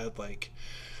 if they had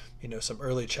some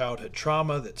early childhood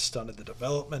trauma that stunted the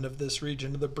development of this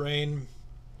region of the brain.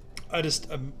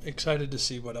 I'm excited to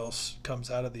see what else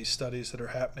comes out of these studies that are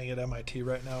happening at MIT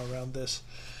right now around this.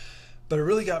 But it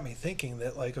really got me thinking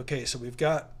that, okay, so we've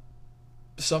got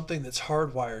something that's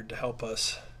hardwired to help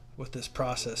us with this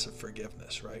process of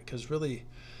forgiveness, right? Because really,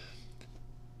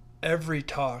 every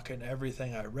talk and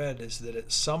everything I read is that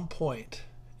at some point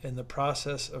in the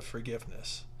process of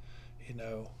forgiveness,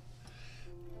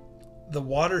 the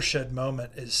watershed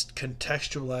moment is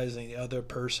contextualizing the other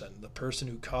person, the person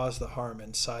who caused the harm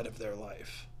inside of their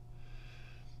life.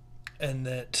 And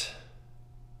that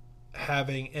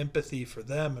having empathy for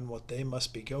them and what they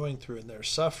must be going through in their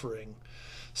suffering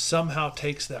somehow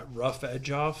takes that rough edge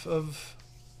off of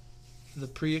the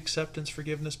pre-acceptance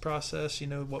forgiveness process,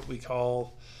 what we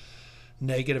call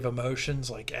negative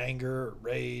emotions like anger or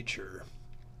rage, or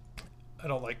I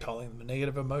don't like calling them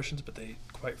negative emotions, but they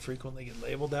quite frequently get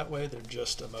labeled that way. They're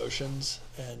just emotions,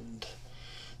 and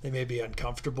they may be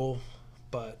uncomfortable,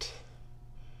 but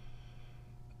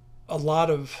a lot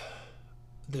of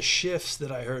the shifts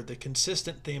that I heard, the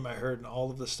consistent theme I heard in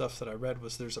all of the stuff that I read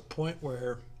was there's a point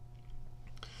where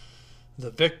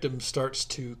the victim starts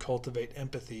to cultivate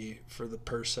empathy for the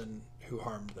person who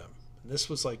harmed them. And this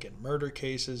was like in murder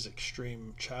cases,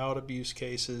 extreme child abuse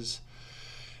cases.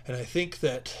 And I think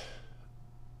that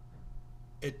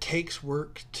it takes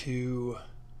work to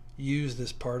use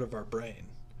this part of our brain.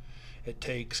 It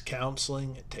takes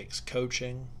counseling, it takes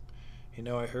coaching.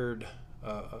 I heard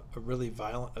a really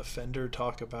violent offender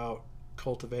talk about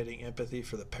cultivating empathy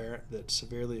for the parent that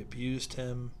severely abused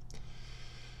him,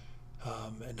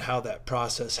 and how that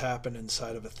process happened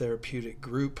inside of a therapeutic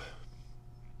group.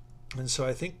 And so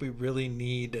I think we really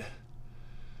need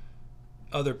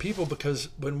other people, because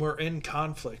when we're in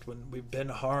conflict, when we've been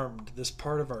harmed, this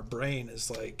part of our brain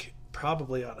is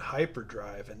probably on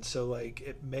hyperdrive. And so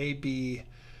it may be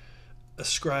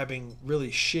ascribing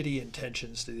really shitty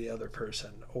intentions to the other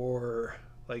person, or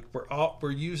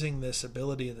we're using this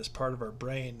ability in this part of our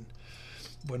brain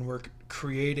when we're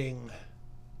creating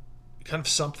kind of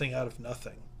something out of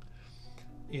nothing.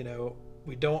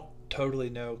 We don't totally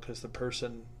know because the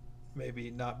person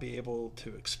maybe not be able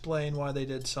to explain why they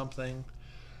did something,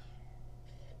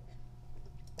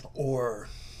 or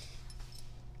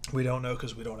we don't know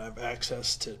because we don't have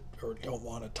access to or don't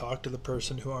want to talk to the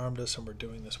person who harmed us, and we're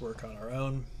doing this work on our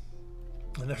own.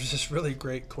 And there's this really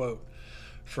great quote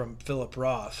from Philip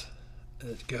Roth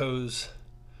that goes,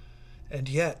 "And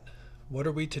yet, what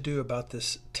are we to do about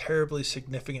this terribly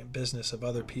significant business of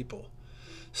other people?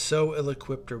 So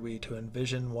ill-equipped are we to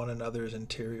envision one another's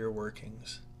interior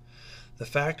workings. The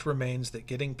fact remains that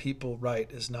getting people right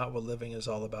is not what living is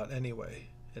all about anyway.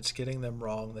 It's getting them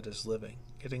wrong that is living.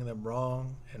 Getting them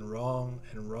wrong and wrong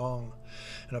and wrong,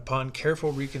 and upon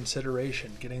careful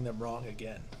reconsideration, getting them wrong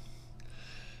again."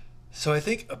 So I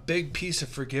think a big piece of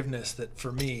forgiveness that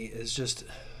for me is just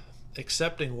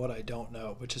accepting what I don't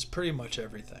know, which is pretty much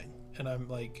everything. And I'm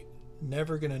like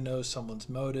never going to know someone's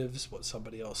motives, what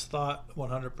somebody else thought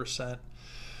 100%,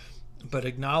 but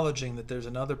acknowledging that there's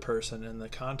another person in the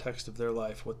context of their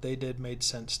life, what they did made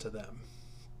sense to them.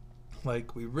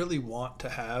 Like, we really want to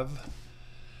have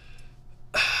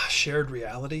shared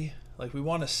reality. Like, we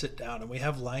want to sit down, and we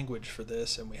have language for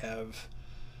this, and we have,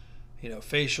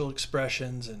 facial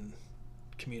expressions and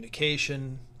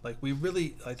communication. Like, we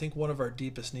really, I think one of our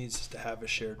deepest needs is to have a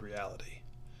shared reality,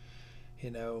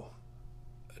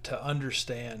 to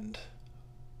understand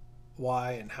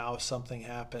why and how something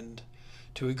happened,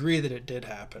 to agree that it did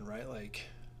happen, right? Like,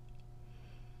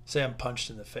 say I'm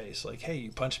punched in the face. Like, hey,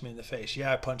 you punched me in the face.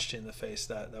 Yeah, I punched you in the face.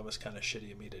 That was kind of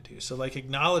shitty of me to do. So, like,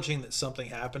 acknowledging that something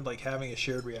happened, like having a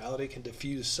shared reality, can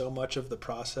diffuse so much of the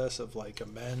process of, like,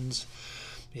 amends,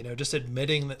 just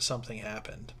admitting that something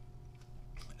happened.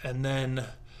 And then,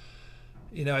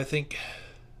 I think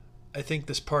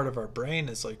this part of our brain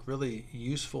is, like, really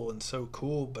useful and so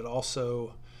cool, but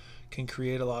also can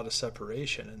create a lot of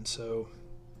separation. And so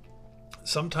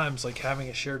sometimes, like, having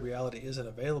a shared reality isn't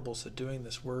available. So doing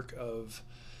this work of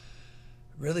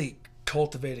really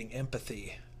cultivating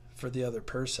empathy for the other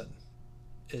person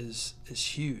is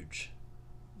huge.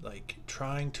 Like,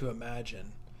 trying to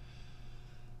imagine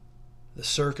the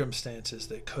circumstances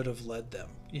that could have led them,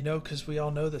 because we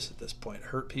all know this at this point.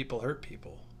 Hurt people,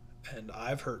 and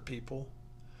I've hurt people.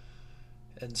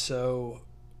 And so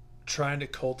trying to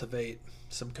cultivate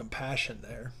some compassion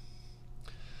there.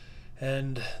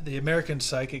 And the American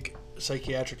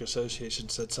Psychiatric Association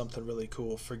said something really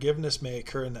cool. Forgiveness may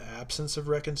occur in the absence of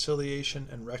reconciliation,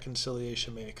 and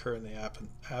reconciliation may occur in the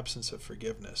absence of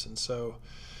forgiveness. And so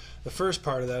the first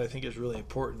part of that, I think, is really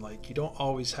important. Like, you don't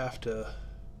always have to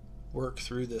work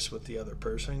through this with the other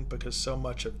person, because so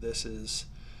much of this is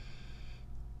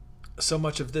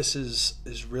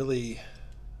really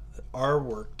our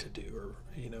work to do, or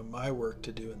my work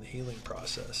to do in the healing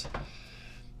process.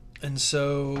 And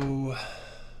so I'm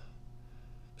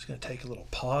just going to take a little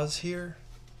pause here.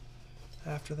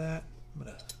 After that, I'm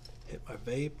going to hit my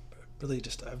vape. Really,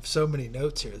 I have so many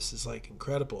notes here. This is, like,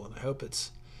 incredible, and I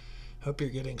hope you're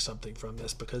getting something from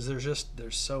this, because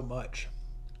there's so much.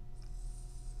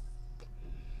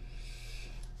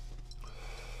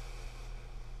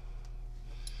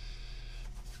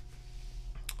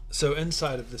 So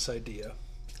inside of this idea,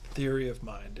 theory of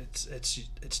mind,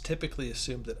 it's typically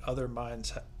assumed that other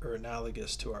minds are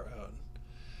analogous to our own.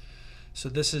 So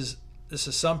this is this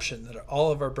assumption that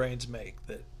all of our brains make,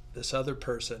 that this other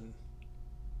person,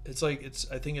 I think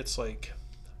it's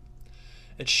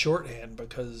shorthand,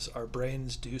 because our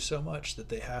brains do so much that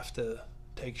they have to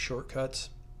take shortcuts,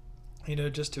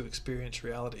 just to experience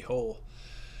reality whole.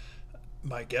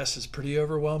 My guess is pretty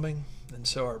overwhelming, and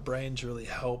so our brains really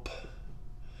help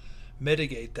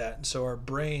mitigate that. And so our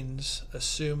brains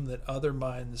assume that other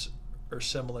minds are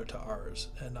similar to ours.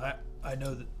 And I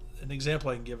know that an example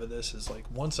I can give of this is, like,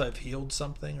 once I've healed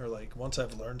something, or like once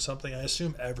I've learned something, I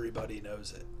assume everybody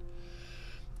knows it.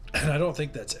 And I don't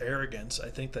think that's arrogance. I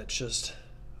think that's just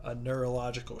a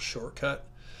neurological shortcut,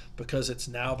 because it's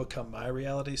now become my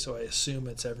reality. So I assume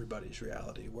it's everybody's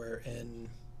reality, where in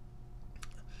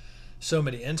so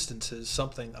many instances,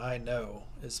 something I know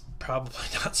is probably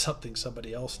not something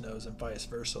somebody else knows, and vice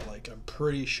versa. Like, I'm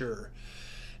pretty sure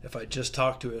if I just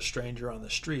talked to a stranger on the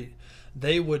street,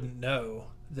 they wouldn't know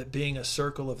that being a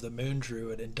Circle of the Moon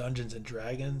druid in Dungeons and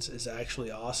Dragons is actually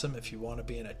awesome if you want to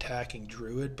be an attacking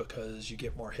druid, because you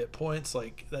get more hit points.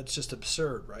 Like, that's just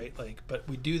absurd, right? Like, but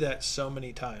we do that so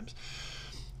many times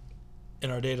in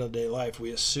our day-to-day life.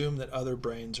 We assume that other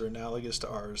brains are analogous to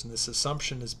ours, and this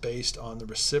assumption is based on the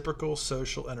reciprocal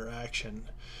social interaction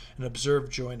and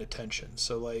observed joint attention.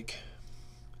 So, like,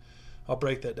 I'll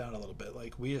break that down a little bit.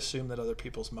 Like, we assume that other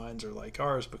people's minds are like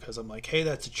ours, because I'm like, hey,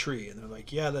 that's a tree. And they're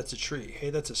like, yeah, that's a tree.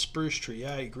 Hey, that's a spruce tree.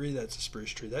 Yeah, I agree that's a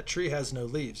spruce tree. That tree has no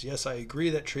leaves. Yes, I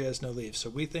agree that tree has no leaves. So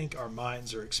we think our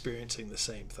minds are experiencing the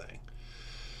same thing,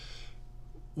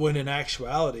 when in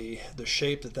actuality, the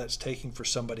shape that's taking for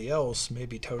somebody else may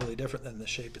be totally different than the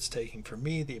shape it's taking for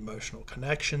me. The emotional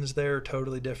connections there are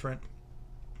totally different.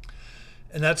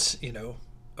 And that's,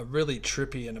 a really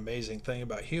trippy and amazing thing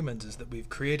about humans, is that we've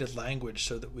created language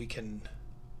so that we can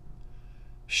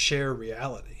share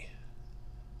reality.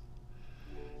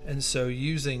 And so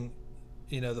using,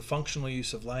 the functional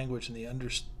use of language and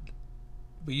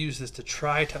we use this to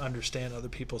try to understand other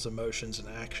people's emotions and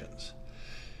actions.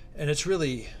 And it's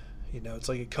really, it's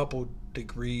like a couple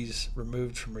degrees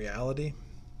removed from reality.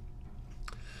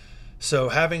 So,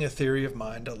 having a theory of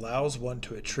mind allows one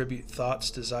to attribute thoughts,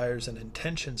 desires, and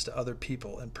intentions to other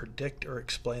people and predict or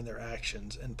explain their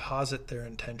actions and posit their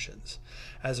intentions.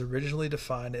 As originally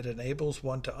defined, it enables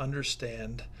one to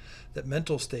understand that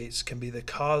mental states can be the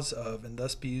cause of and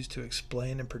thus be used to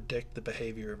explain and predict the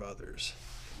behavior of others.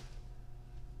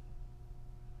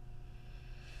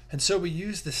 And so we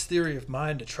use this theory of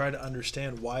mind to try to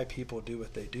understand why people do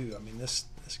what they do. I mean, this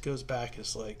goes back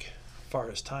as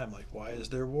far as time. Like, why is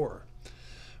there war?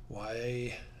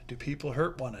 Why do people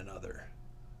hurt one another?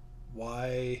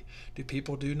 Why do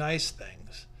people do nice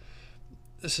things?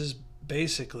 This is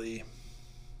basically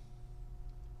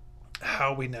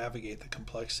how we navigate the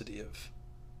complexity of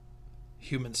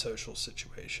human social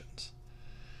situations.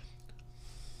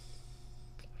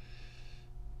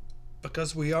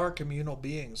 Because we are communal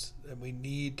beings and we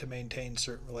need to maintain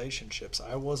certain relationships.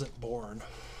 I wasn't born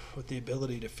with the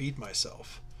ability to feed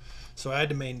myself. So I had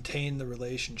to maintain the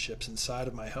relationships inside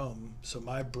of my home. So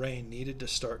my brain needed to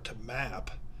start to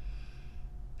map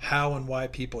how and why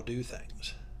people do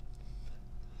things.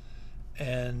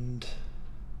 And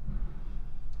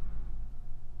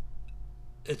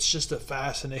it's just a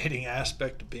fascinating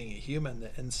aspect of being a human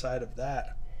that inside of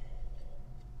that,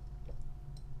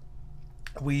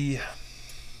 we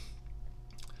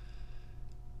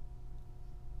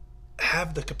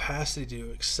have the capacity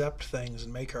to accept things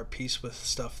and make our peace with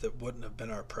stuff that wouldn't have been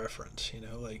our preference,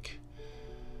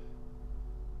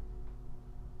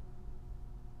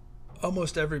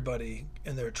 almost everybody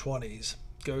in their 20s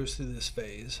goes through this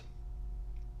phase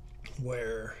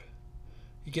where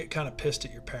you get kind of pissed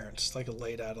at your parents. It's like a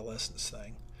late adolescence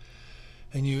thing.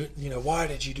 And you why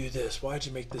did you do this? Why did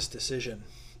you make this decision?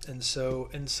 And so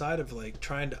inside of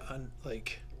trying to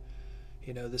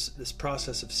this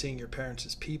process of seeing your parents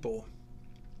as people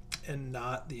and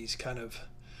not these kind of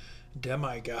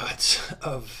demigods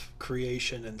of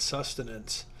creation and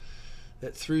sustenance,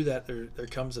 that through that there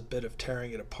comes a bit of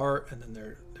tearing it apart, and then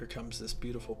there comes this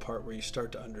beautiful part where you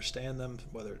start to understand them,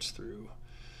 whether it's through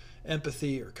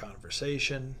empathy or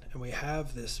conversation. And we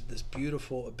have this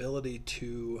beautiful ability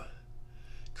to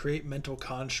create mental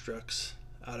constructs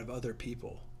out of other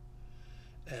people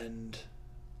and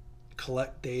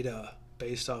collect data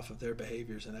based off of their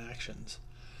behaviors and actions.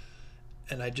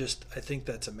 And I think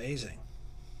that's amazing.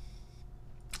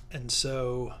 And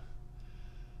so,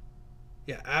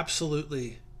 yeah,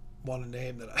 absolutely want to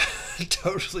name that I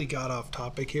totally got off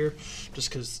topic here, just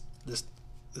because this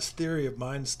theory of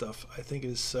mind stuff I think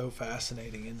is so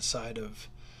fascinating inside of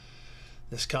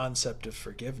this concept of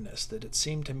forgiveness, that it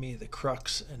seemed to me the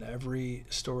crux in every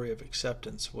story of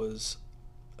acceptance was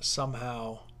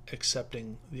somehow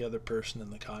accepting the other person in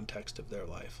the context of their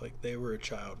life. Like, they were a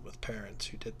child with parents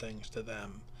who did things to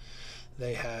them.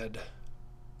 They had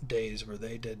days where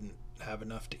they didn't have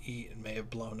enough to eat and may have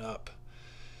blown up.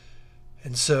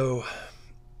 And so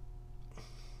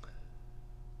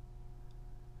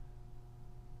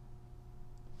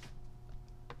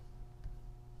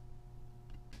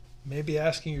maybe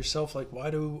asking yourself, why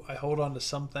do I hold on to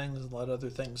some things and let other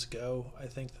things go? I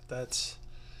think that's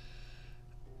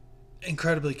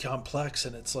incredibly complex,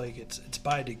 and it's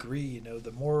by degree.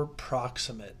 The more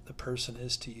proximate the person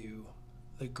is to you,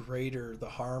 the greater the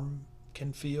harm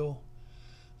can feel,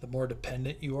 the more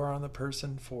dependent you are on the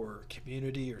person for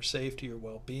community or safety or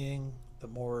well-being, the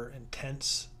more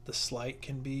intense the slight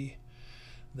can be,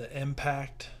 the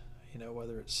impact,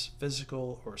 whether it's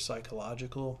physical or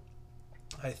psychological.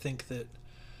 I think that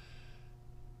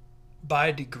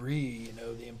by degree,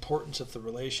 the importance of the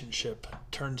relationship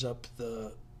turns up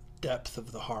the depth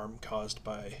of the harm caused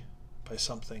by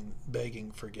something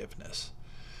begging forgiveness.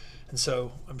 And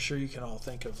so I'm sure you can all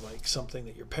think of something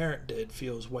that your parent did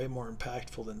feels way more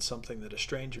impactful than something that a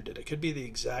stranger did. It could be the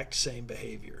exact same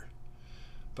behavior,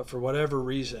 but for whatever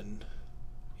reason,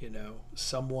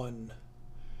 someone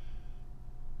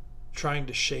trying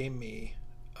to shame me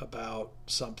about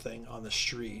something on the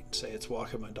street, say it's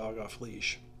walking my dog off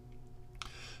leash,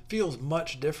 feels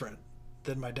much different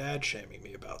than my dad shaming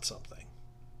me about something.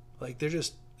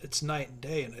 It's night and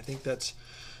day. And I think that's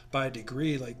by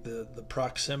degree, the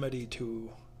proximity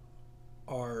to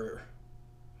our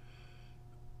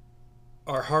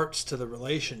hearts to the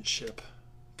relationship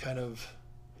kind of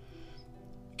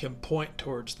can point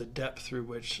towards the depth through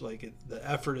which the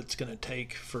effort it's going to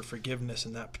take for forgiveness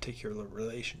in that particular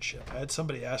relationship. I had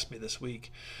somebody ask me this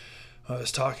week, I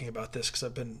was talking about this because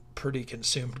I've been pretty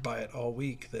consumed by it all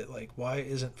week, that why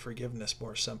isn't forgiveness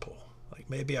more simple?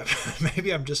 Maybe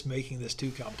I'm just making this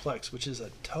too complex, which is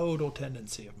a total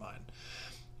tendency of mine.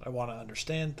 I want to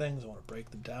understand things. I want to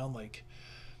break them down.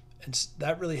 And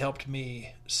that really helped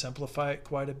me simplify it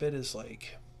quite a bit. Is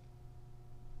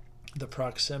the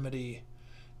proximity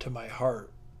to my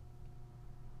heart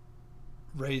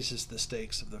raises the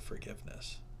stakes of the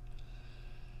forgiveness.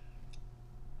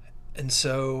 And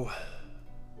so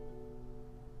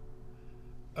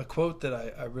a quote that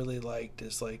I really liked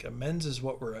is like, amends is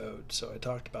what we're owed. So I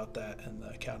talked about that in the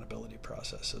accountability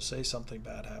process. So say something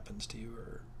bad happens to you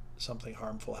or something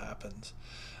harmful happens.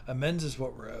 Amends is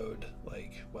what we're owed,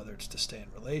 like whether it's to stay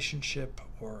in relationship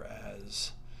or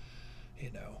as,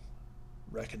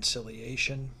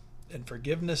 reconciliation. And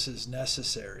forgiveness is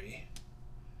necessary.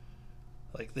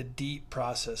 Like the deep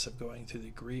process of going through the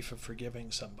grief of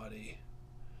forgiving somebody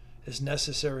is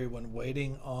necessary when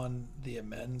waiting on the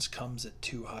amends comes at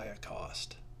too high a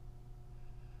cost.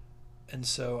 And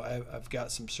so I've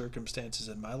got some circumstances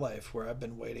in my life where I've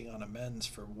been waiting on amends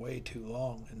for way too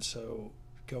long. And so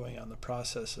going on the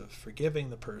process of forgiving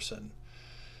the person,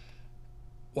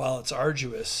 while it's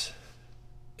arduous,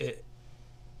 the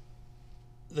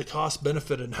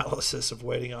cost-benefit analysis of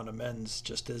waiting on amends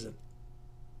just isn't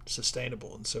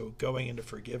sustainable. And so going into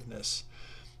forgiveness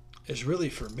is really,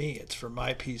 for me, it's for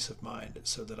my peace of mind. It's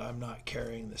so that I'm not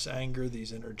carrying this anger,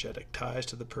 these energetic ties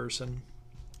to the person.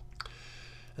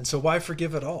 And so why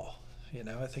forgive at all?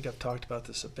 I think I've talked about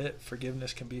this a bit.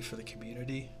 Forgiveness can be for the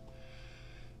community.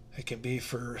 It can be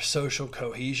for social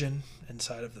cohesion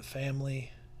inside of the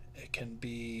family. It can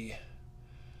be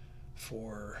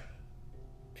for,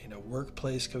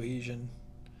 workplace cohesion.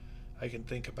 I can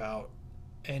think about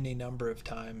any number of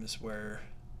times where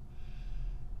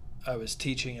I was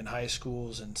teaching in high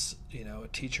schools and, a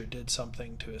teacher did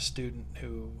something to a student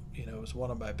who, was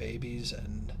one of my babies,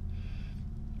 and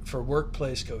for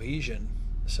workplace cohesion,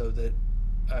 so that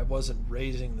I wasn't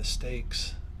raising the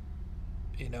stakes,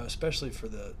 especially for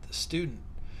the student.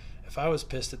 If I was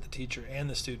pissed at the teacher and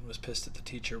the student was pissed at the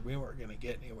teacher, we weren't going to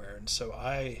get anywhere. And so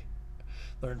I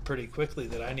learned pretty quickly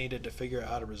that I needed to figure out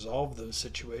how to resolve those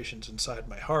situations inside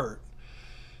my heart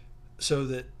so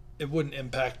that it wouldn't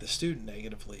impact the student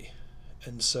negatively.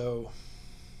 And so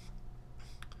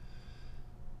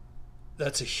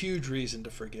that's a huge reason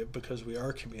to forgive, because we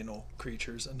are communal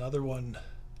creatures. Another one,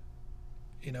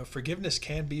 forgiveness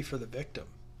can be for the victim,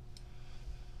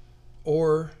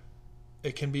 or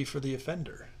it can be for the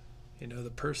offender, the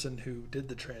person who did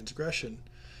the transgression.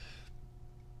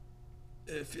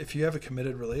 If you have a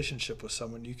committed relationship with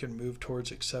someone, you can move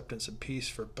towards acceptance and peace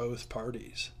for both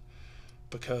parties,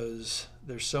 because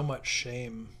there's so much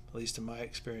shame, at least in my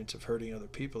experience of hurting other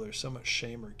people, there's so much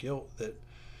shame or guilt that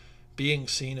being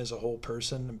seen as a whole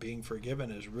person and being forgiven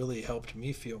has really helped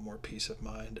me feel more peace of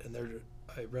mind. And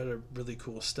I read a really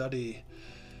cool study.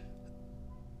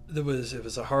 It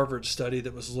was a Harvard study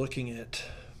that was looking at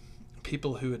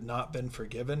people who had not been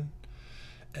forgiven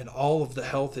and all of the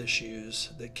health issues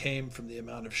that came from the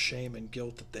amount of shame and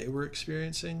guilt that they were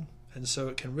experiencing. And so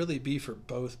it can really be for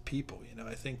both people.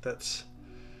 I think that's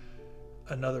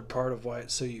another part of why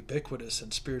it's so ubiquitous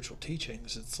in spiritual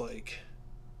teachings. It's like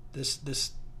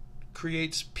this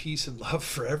creates peace and love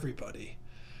for everybody.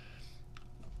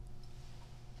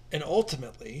 And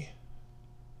ultimately,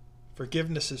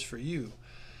 forgiveness is for you.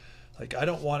 Like, I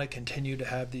don't want to continue to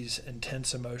have these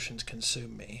intense emotions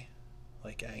consume me,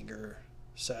 like anger,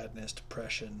 sadness,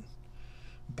 depression,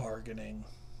 bargaining.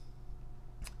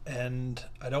 And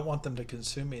I don't want them to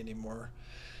consume me anymore.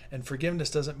 And forgiveness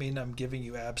doesn't mean I'm giving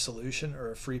you absolution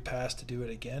or a free pass to do it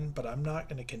again, but I'm not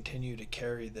going to continue to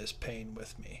carry this pain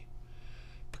with me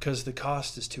because the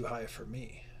cost is too high for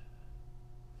me.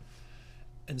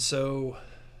 And so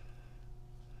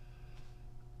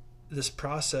this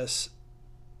process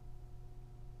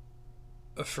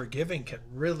of forgiving can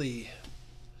really,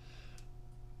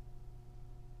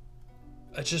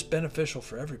 it's just beneficial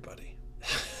for everybody.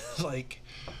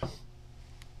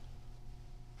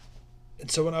 And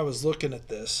so when I was looking at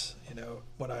this,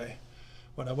 when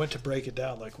I went to break it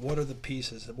down, like, what are the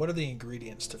pieces, what are the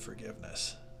ingredients to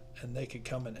forgiveness? And they could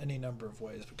come in any number of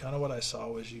ways, but kind of what I saw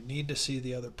was you need to see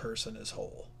the other person as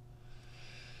whole.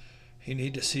 You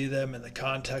need to see them in the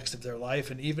context of their life,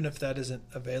 and even if that isn't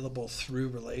available through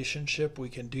relationship, we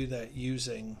can do that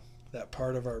using that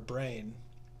part of our brain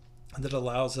that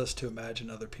allows us to imagine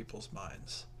other people's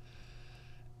minds.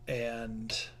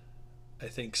 And I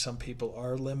think some people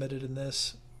are limited in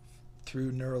this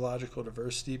through neurological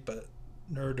diversity, but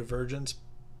neurodivergence.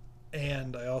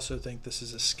 And I also think this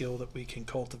is a skill that we can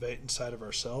cultivate inside of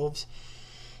ourselves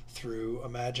through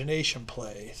imagination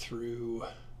play, through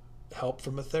help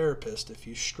from a therapist. If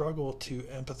you struggle to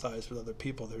empathize with other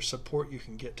people, there's support you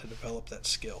can get to develop that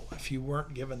skill. If you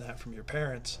weren't given that from your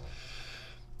parents,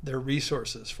 there are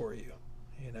resources for you.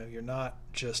 You're not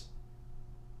just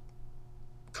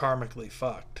karmically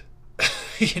fucked.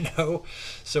 you know?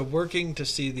 So working to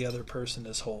see the other person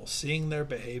as whole, seeing their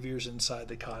behaviors inside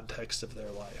the context of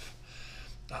their life.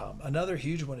 Another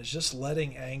huge one is just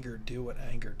letting anger do what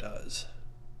anger does.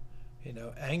 You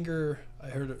know, anger, I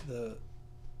heard the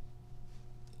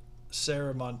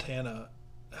Sarah Montana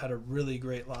had a really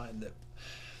great line that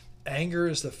anger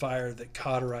is the fire that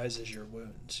cauterizes your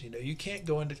wounds. You know, you can't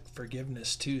go into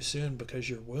forgiveness too soon because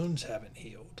your wounds haven't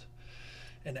healed.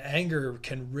 And anger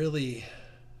can really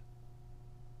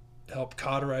help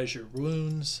cauterize your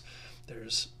wounds.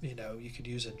 There's, you know, you could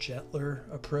use a gentler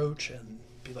approach and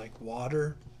be like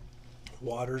water.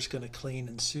 Water's going to clean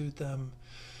and soothe them.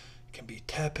 It can be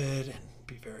tepid and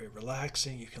be very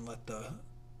relaxing. You can let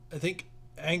I think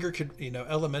anger could, you know,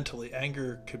 elementally,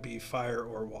 anger could be fire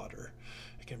or water.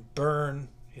 It can burn.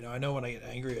 You know, I know when I get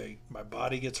angry, my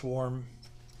body gets warm.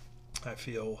 I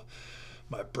feel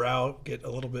my brow get a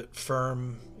little bit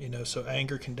firm, you know, so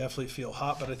anger can definitely feel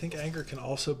hot, but I think anger can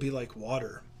also be like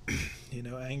water. You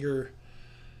know, anger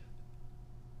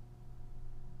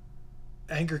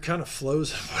kind of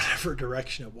flows in whatever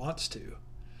direction it wants to.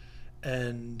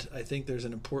 And I think there's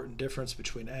an important difference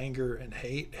between anger and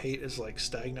hate. Hate is like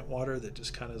stagnant water that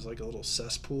just kind of is like a little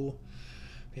cesspool.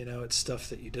 You know, it's stuff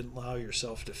that you didn't allow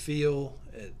yourself to feel.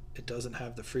 It doesn't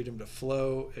have the freedom to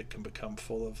flow. It can become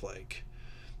full of like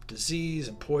disease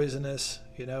and poisonous,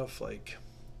 you know, if like,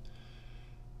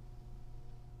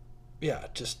 yeah,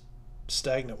 just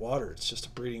stagnant water. It's just a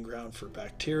breeding ground for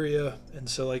bacteria. And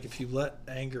so like if you let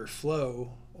anger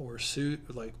flow or soothe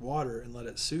like water and let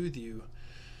it soothe you,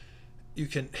 you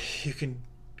can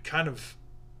kind of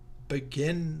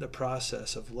begin the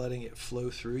process of letting it flow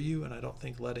through you. And I don't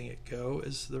think letting it go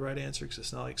is the right answer, because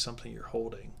it's not like something you're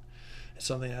holding. It's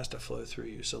something that has to flow through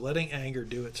you. So letting anger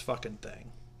do its fucking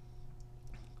thing.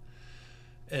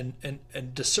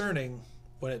 And discerning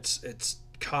when it's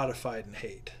codified in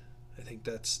hate. I think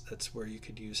that's where you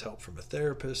could use help from a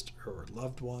therapist or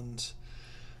loved ones.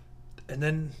 And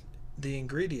then the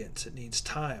ingredients, it needs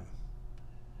time.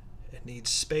 It needs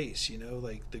space, you know,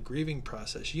 like the grieving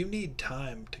process. You need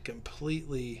time to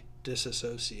completely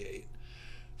disassociate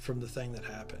from the thing that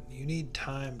happened. You need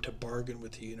time to bargain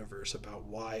with the universe about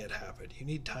why it happened. You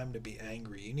need time to be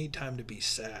angry. You need time to be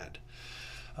sad.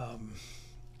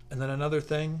 And then another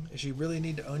thing is you really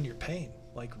need to own your pain.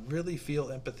 Like really feel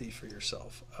empathy for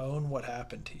yourself. Own what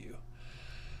happened to you.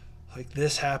 Like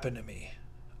this happened to me.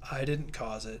 I didn't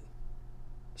cause it.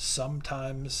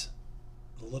 Sometimes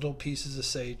little pieces of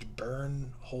sage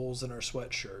burn holes in our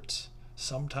sweatshirts.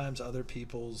 Sometimes other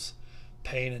people's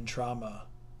pain and trauma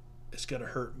is going to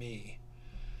hurt me,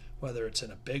 whether it's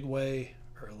in a big way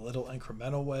or a little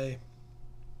incremental way.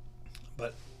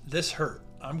 But this hurt.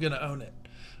 I'm going to own it.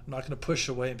 I'm not going to push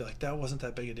away and be like, that wasn't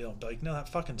that big a deal. And be like, no, that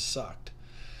fucking sucked.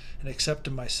 And accept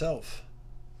to myself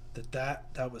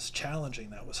that was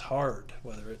challenging, that was hard,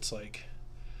 whether it's like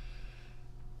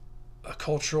a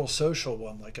cultural, social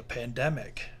one, like a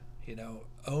pandemic, you know,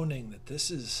 owning that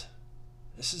this is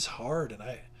hard, and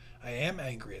I am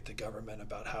angry at the government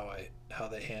about how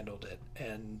they handled it,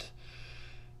 and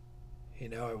you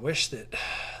know, I wish that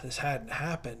this hadn't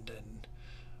happened, and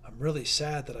I'm really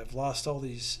sad that I've lost all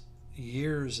these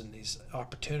years and these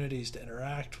opportunities to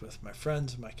interact with my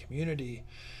friends and my community,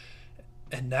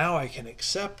 and now I can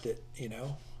accept that, you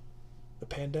know, the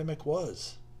pandemic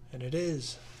was, and it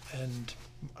is, and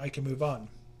I can move on.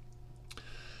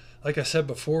 Like I said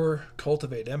before,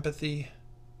 cultivate empathy.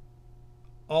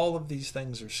 All of these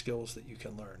things are skills that you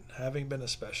can learn. Having been a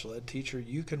special ed teacher,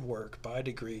 you can work by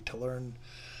degree to learn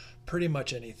pretty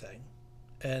much anything.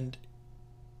 And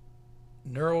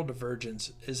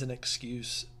neurodivergence isn't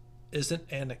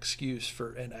an excuse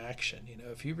for inaction. You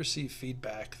know, if you receive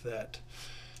feedback that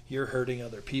you're hurting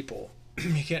other people,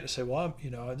 you can't just say, well,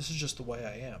 you know, this is just the way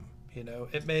I am. You know,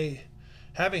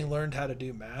 having learned how to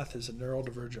do math as a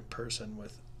neurodivergent person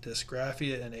with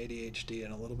dysgraphia and ADHD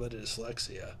and a little bit of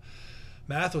dyslexia,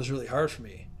 math was really hard for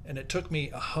me. And it took me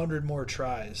 100 more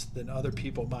tries than other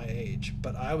people my age,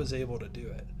 but I was able to do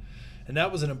it. And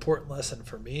that was an important lesson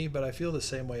for me, but I feel the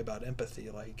same way about empathy.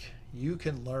 Like, you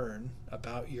can learn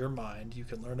about your mind, you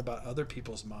can learn about other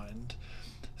people's mind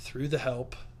through the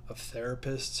help of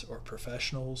therapists or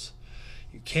professionals.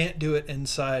 You can't do it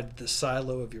inside the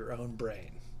silo of your own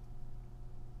brain.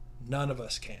 None of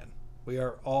us can. We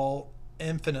are all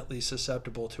infinitely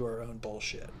susceptible to our own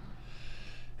bullshit.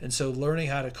 And so learning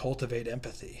how to cultivate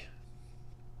empathy,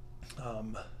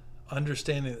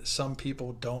 understanding that some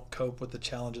people don't cope with the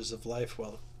challenges of life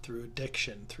well through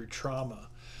addiction, through trauma.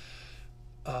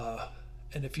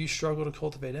 And if you struggle to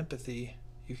cultivate empathy,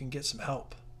 you can get some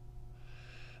help.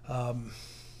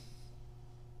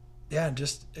 yeah, and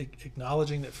just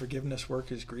acknowledging that forgiveness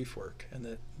work is grief work, and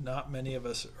that not many of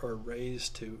us are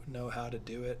raised to know how to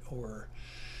do it or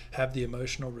have the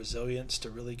emotional resilience to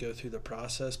really go through the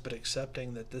process, but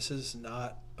accepting that this is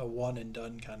not a one and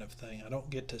done kind of thing. I don't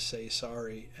get to say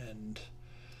sorry and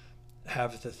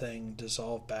have the thing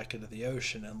dissolve back into the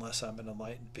ocean unless I'm an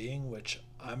enlightened being, which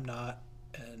I'm not.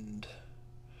 And,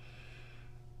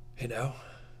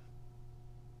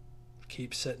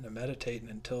 keep sitting and meditating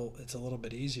until it's a little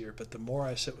bit easier. But the more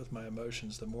I sit with my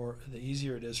emotions, the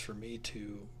easier it is for me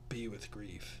to be with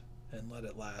grief and let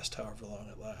it last however long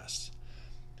it lasts.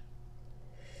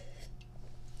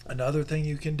 Another thing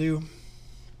you can do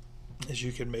is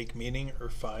you can make meaning or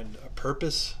find a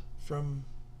purpose from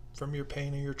your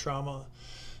pain or your trauma.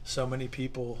 So many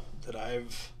people that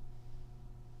I've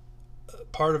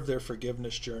part of their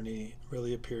forgiveness journey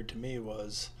really appeared to me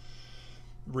was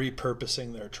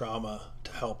repurposing their trauma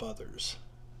to help others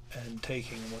and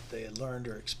taking what they had learned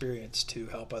or experienced to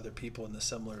help other people in the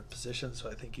similar position. So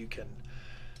I think you can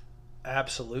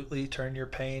absolutely turn your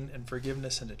pain and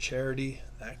forgiveness into charity.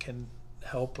 That can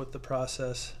help with the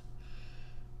process.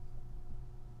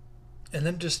 And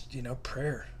then just,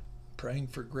 praying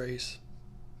for grace.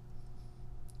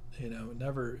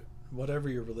 Whatever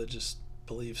your religious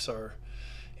beliefs are,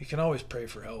 you can always pray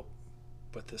for help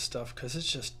with this stuff, because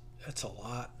it's a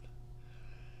lot.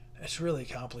 It's really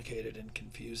complicated and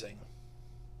confusing.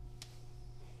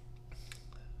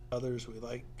 Others, we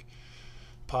like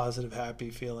positive,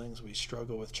 happy feelings. We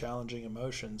struggle with challenging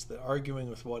emotions. That arguing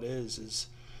with what is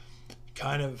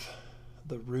kind of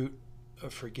the root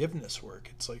of forgiveness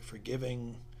work. It's like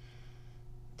forgiving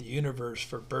the universe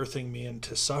for birthing me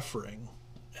into suffering,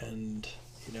 and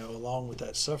along with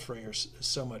that suffering is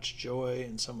so much joy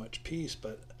and so much peace,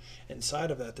 but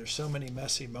inside of that there's so many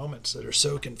messy moments that are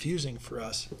so confusing for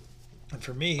us. And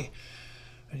for me,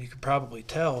 and you can probably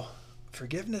tell,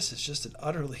 forgiveness is just an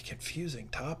utterly confusing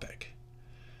topic.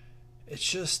 It's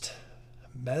just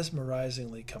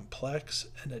mesmerizingly complex,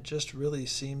 and it just really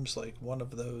seems like one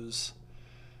of those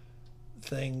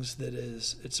things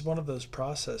it's one of those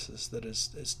processes that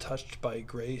is touched by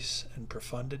grace and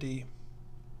profundity.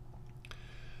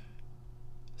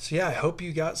 So yeah, I hope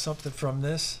you got something from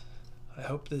this. I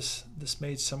hope this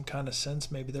made some kind of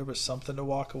sense. Maybe there was something to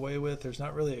walk away with. There's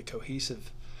not really I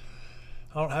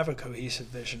don't have a cohesive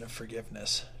vision of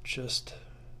forgiveness. It's just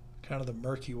kind of the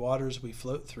murky waters we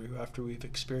float through after we've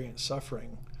experienced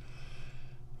suffering,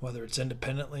 whether it's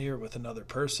independently or with another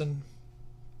person.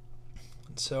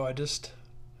 And so I'll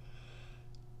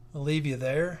leave you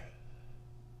there.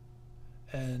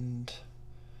 And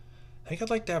I think I'd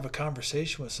like to have a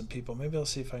conversation with some people. Maybe I'll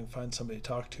see if I can find somebody to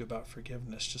talk to about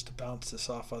forgiveness, just to bounce this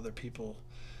off other people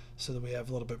so that we have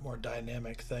a little bit more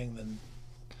dynamic thing than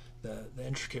the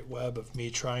intricate web of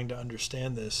me trying to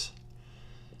understand this.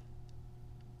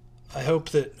 I hope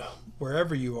that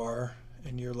wherever you are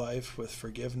in your life with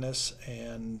forgiveness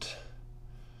and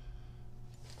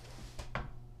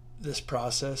this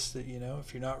process, that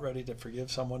if you're not ready to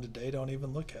forgive someone today, don't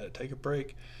even look at it. Take a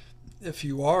break. If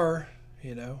you are,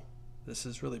 this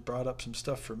has really brought up some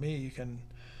stuff for me.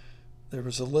 There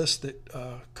was a list that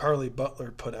Carly Butler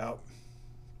put out,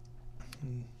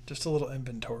 and just a little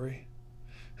inventory.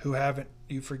 Who haven't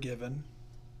you forgiven?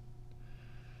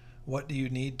 What do you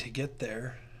need to get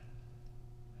there?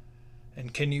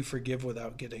 And can you forgive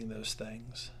without getting those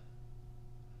things?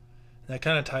 And that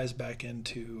kind of ties back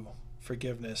into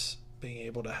forgiveness being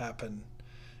able to happen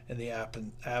in the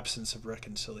absence of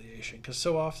reconciliation. Because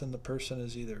so often the person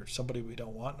is either somebody we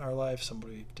don't want in our life,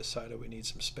 somebody we've decided we need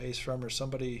some space from, or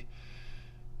somebody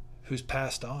who's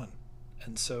passed on.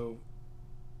 And so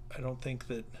I don't think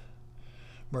that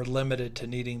we're limited to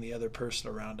needing the other person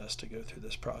around us to go through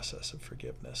this process of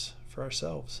forgiveness for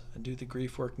ourselves and do the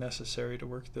grief work necessary to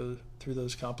work through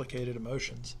those complicated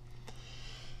emotions.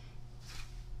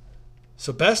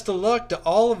 So best of luck to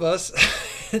all of us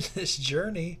in this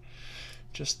journey,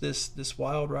 just this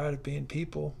wild ride of being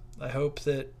people. I hope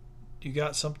that you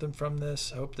got something from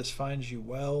this. I hope this finds you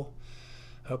well.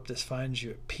 I hope this finds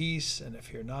you at peace. And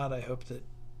if you're not, I hope that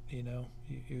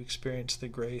you experience the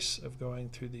grace of going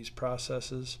through these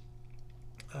processes.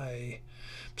 I'm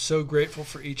so grateful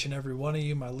for each and every one of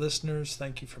you, my listeners.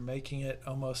 Thank you for making it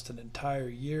almost an entire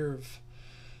year of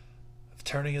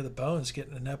Turning of the Bones,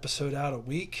 getting an episode out a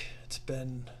week. It's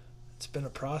been a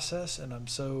process, and I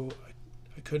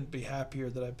couldn't be happier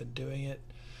that I've been doing it.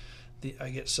 I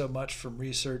get so much from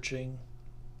researching,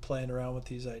 playing around with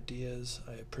these ideas.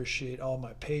 I appreciate all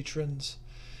my patrons.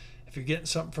 If you're getting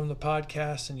something from the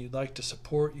podcast and you'd like to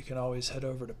support, you can always head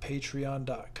over to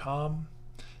patreon.com,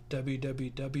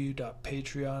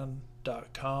 www.patreon.com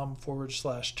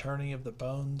patreon.com/turning of the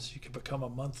bones. You can become a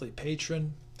monthly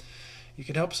patron. You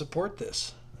can help support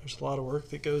this. There's a lot of work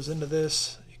that goes into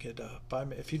this. You could buy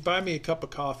me, if you'd buy me a cup of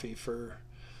coffee for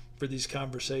these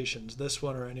conversations, this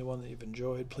one or anyone that you've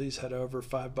enjoyed, please head over.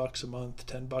 $5 a month,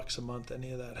 $10 a month,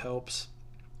 any of that helps.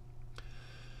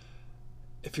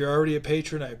 If you're already a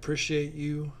patron, I appreciate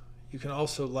you. You can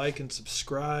also like and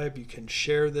subscribe. You can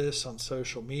share this on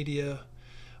social media.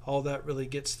 All that really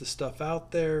gets the stuff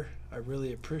out there. I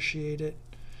really appreciate it.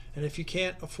 And if you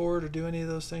can't afford or do any of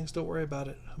those things, don't worry about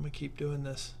it. I'm going to keep doing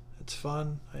this. It's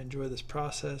fun. I enjoy this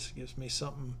process. It gives me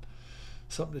something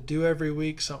to do every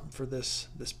week, something for this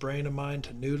brain of mine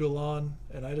to noodle on.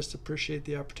 And I just appreciate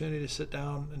the opportunity to sit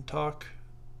down and talk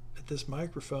at this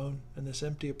microphone in this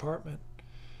empty apartment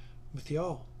with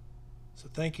y'all. So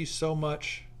thank you so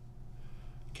much.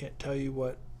 Can't tell you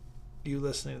what you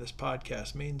listening to this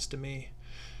podcast means to me.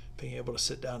 Being able to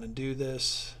sit down and do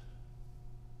this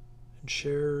and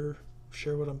share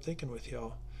what I'm thinking with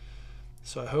y'all.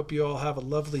 So I hope you all have a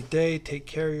lovely day. Take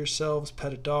care of yourselves.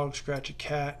 Pet a dog, scratch a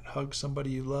cat, hug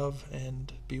somebody you love,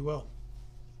 and be well.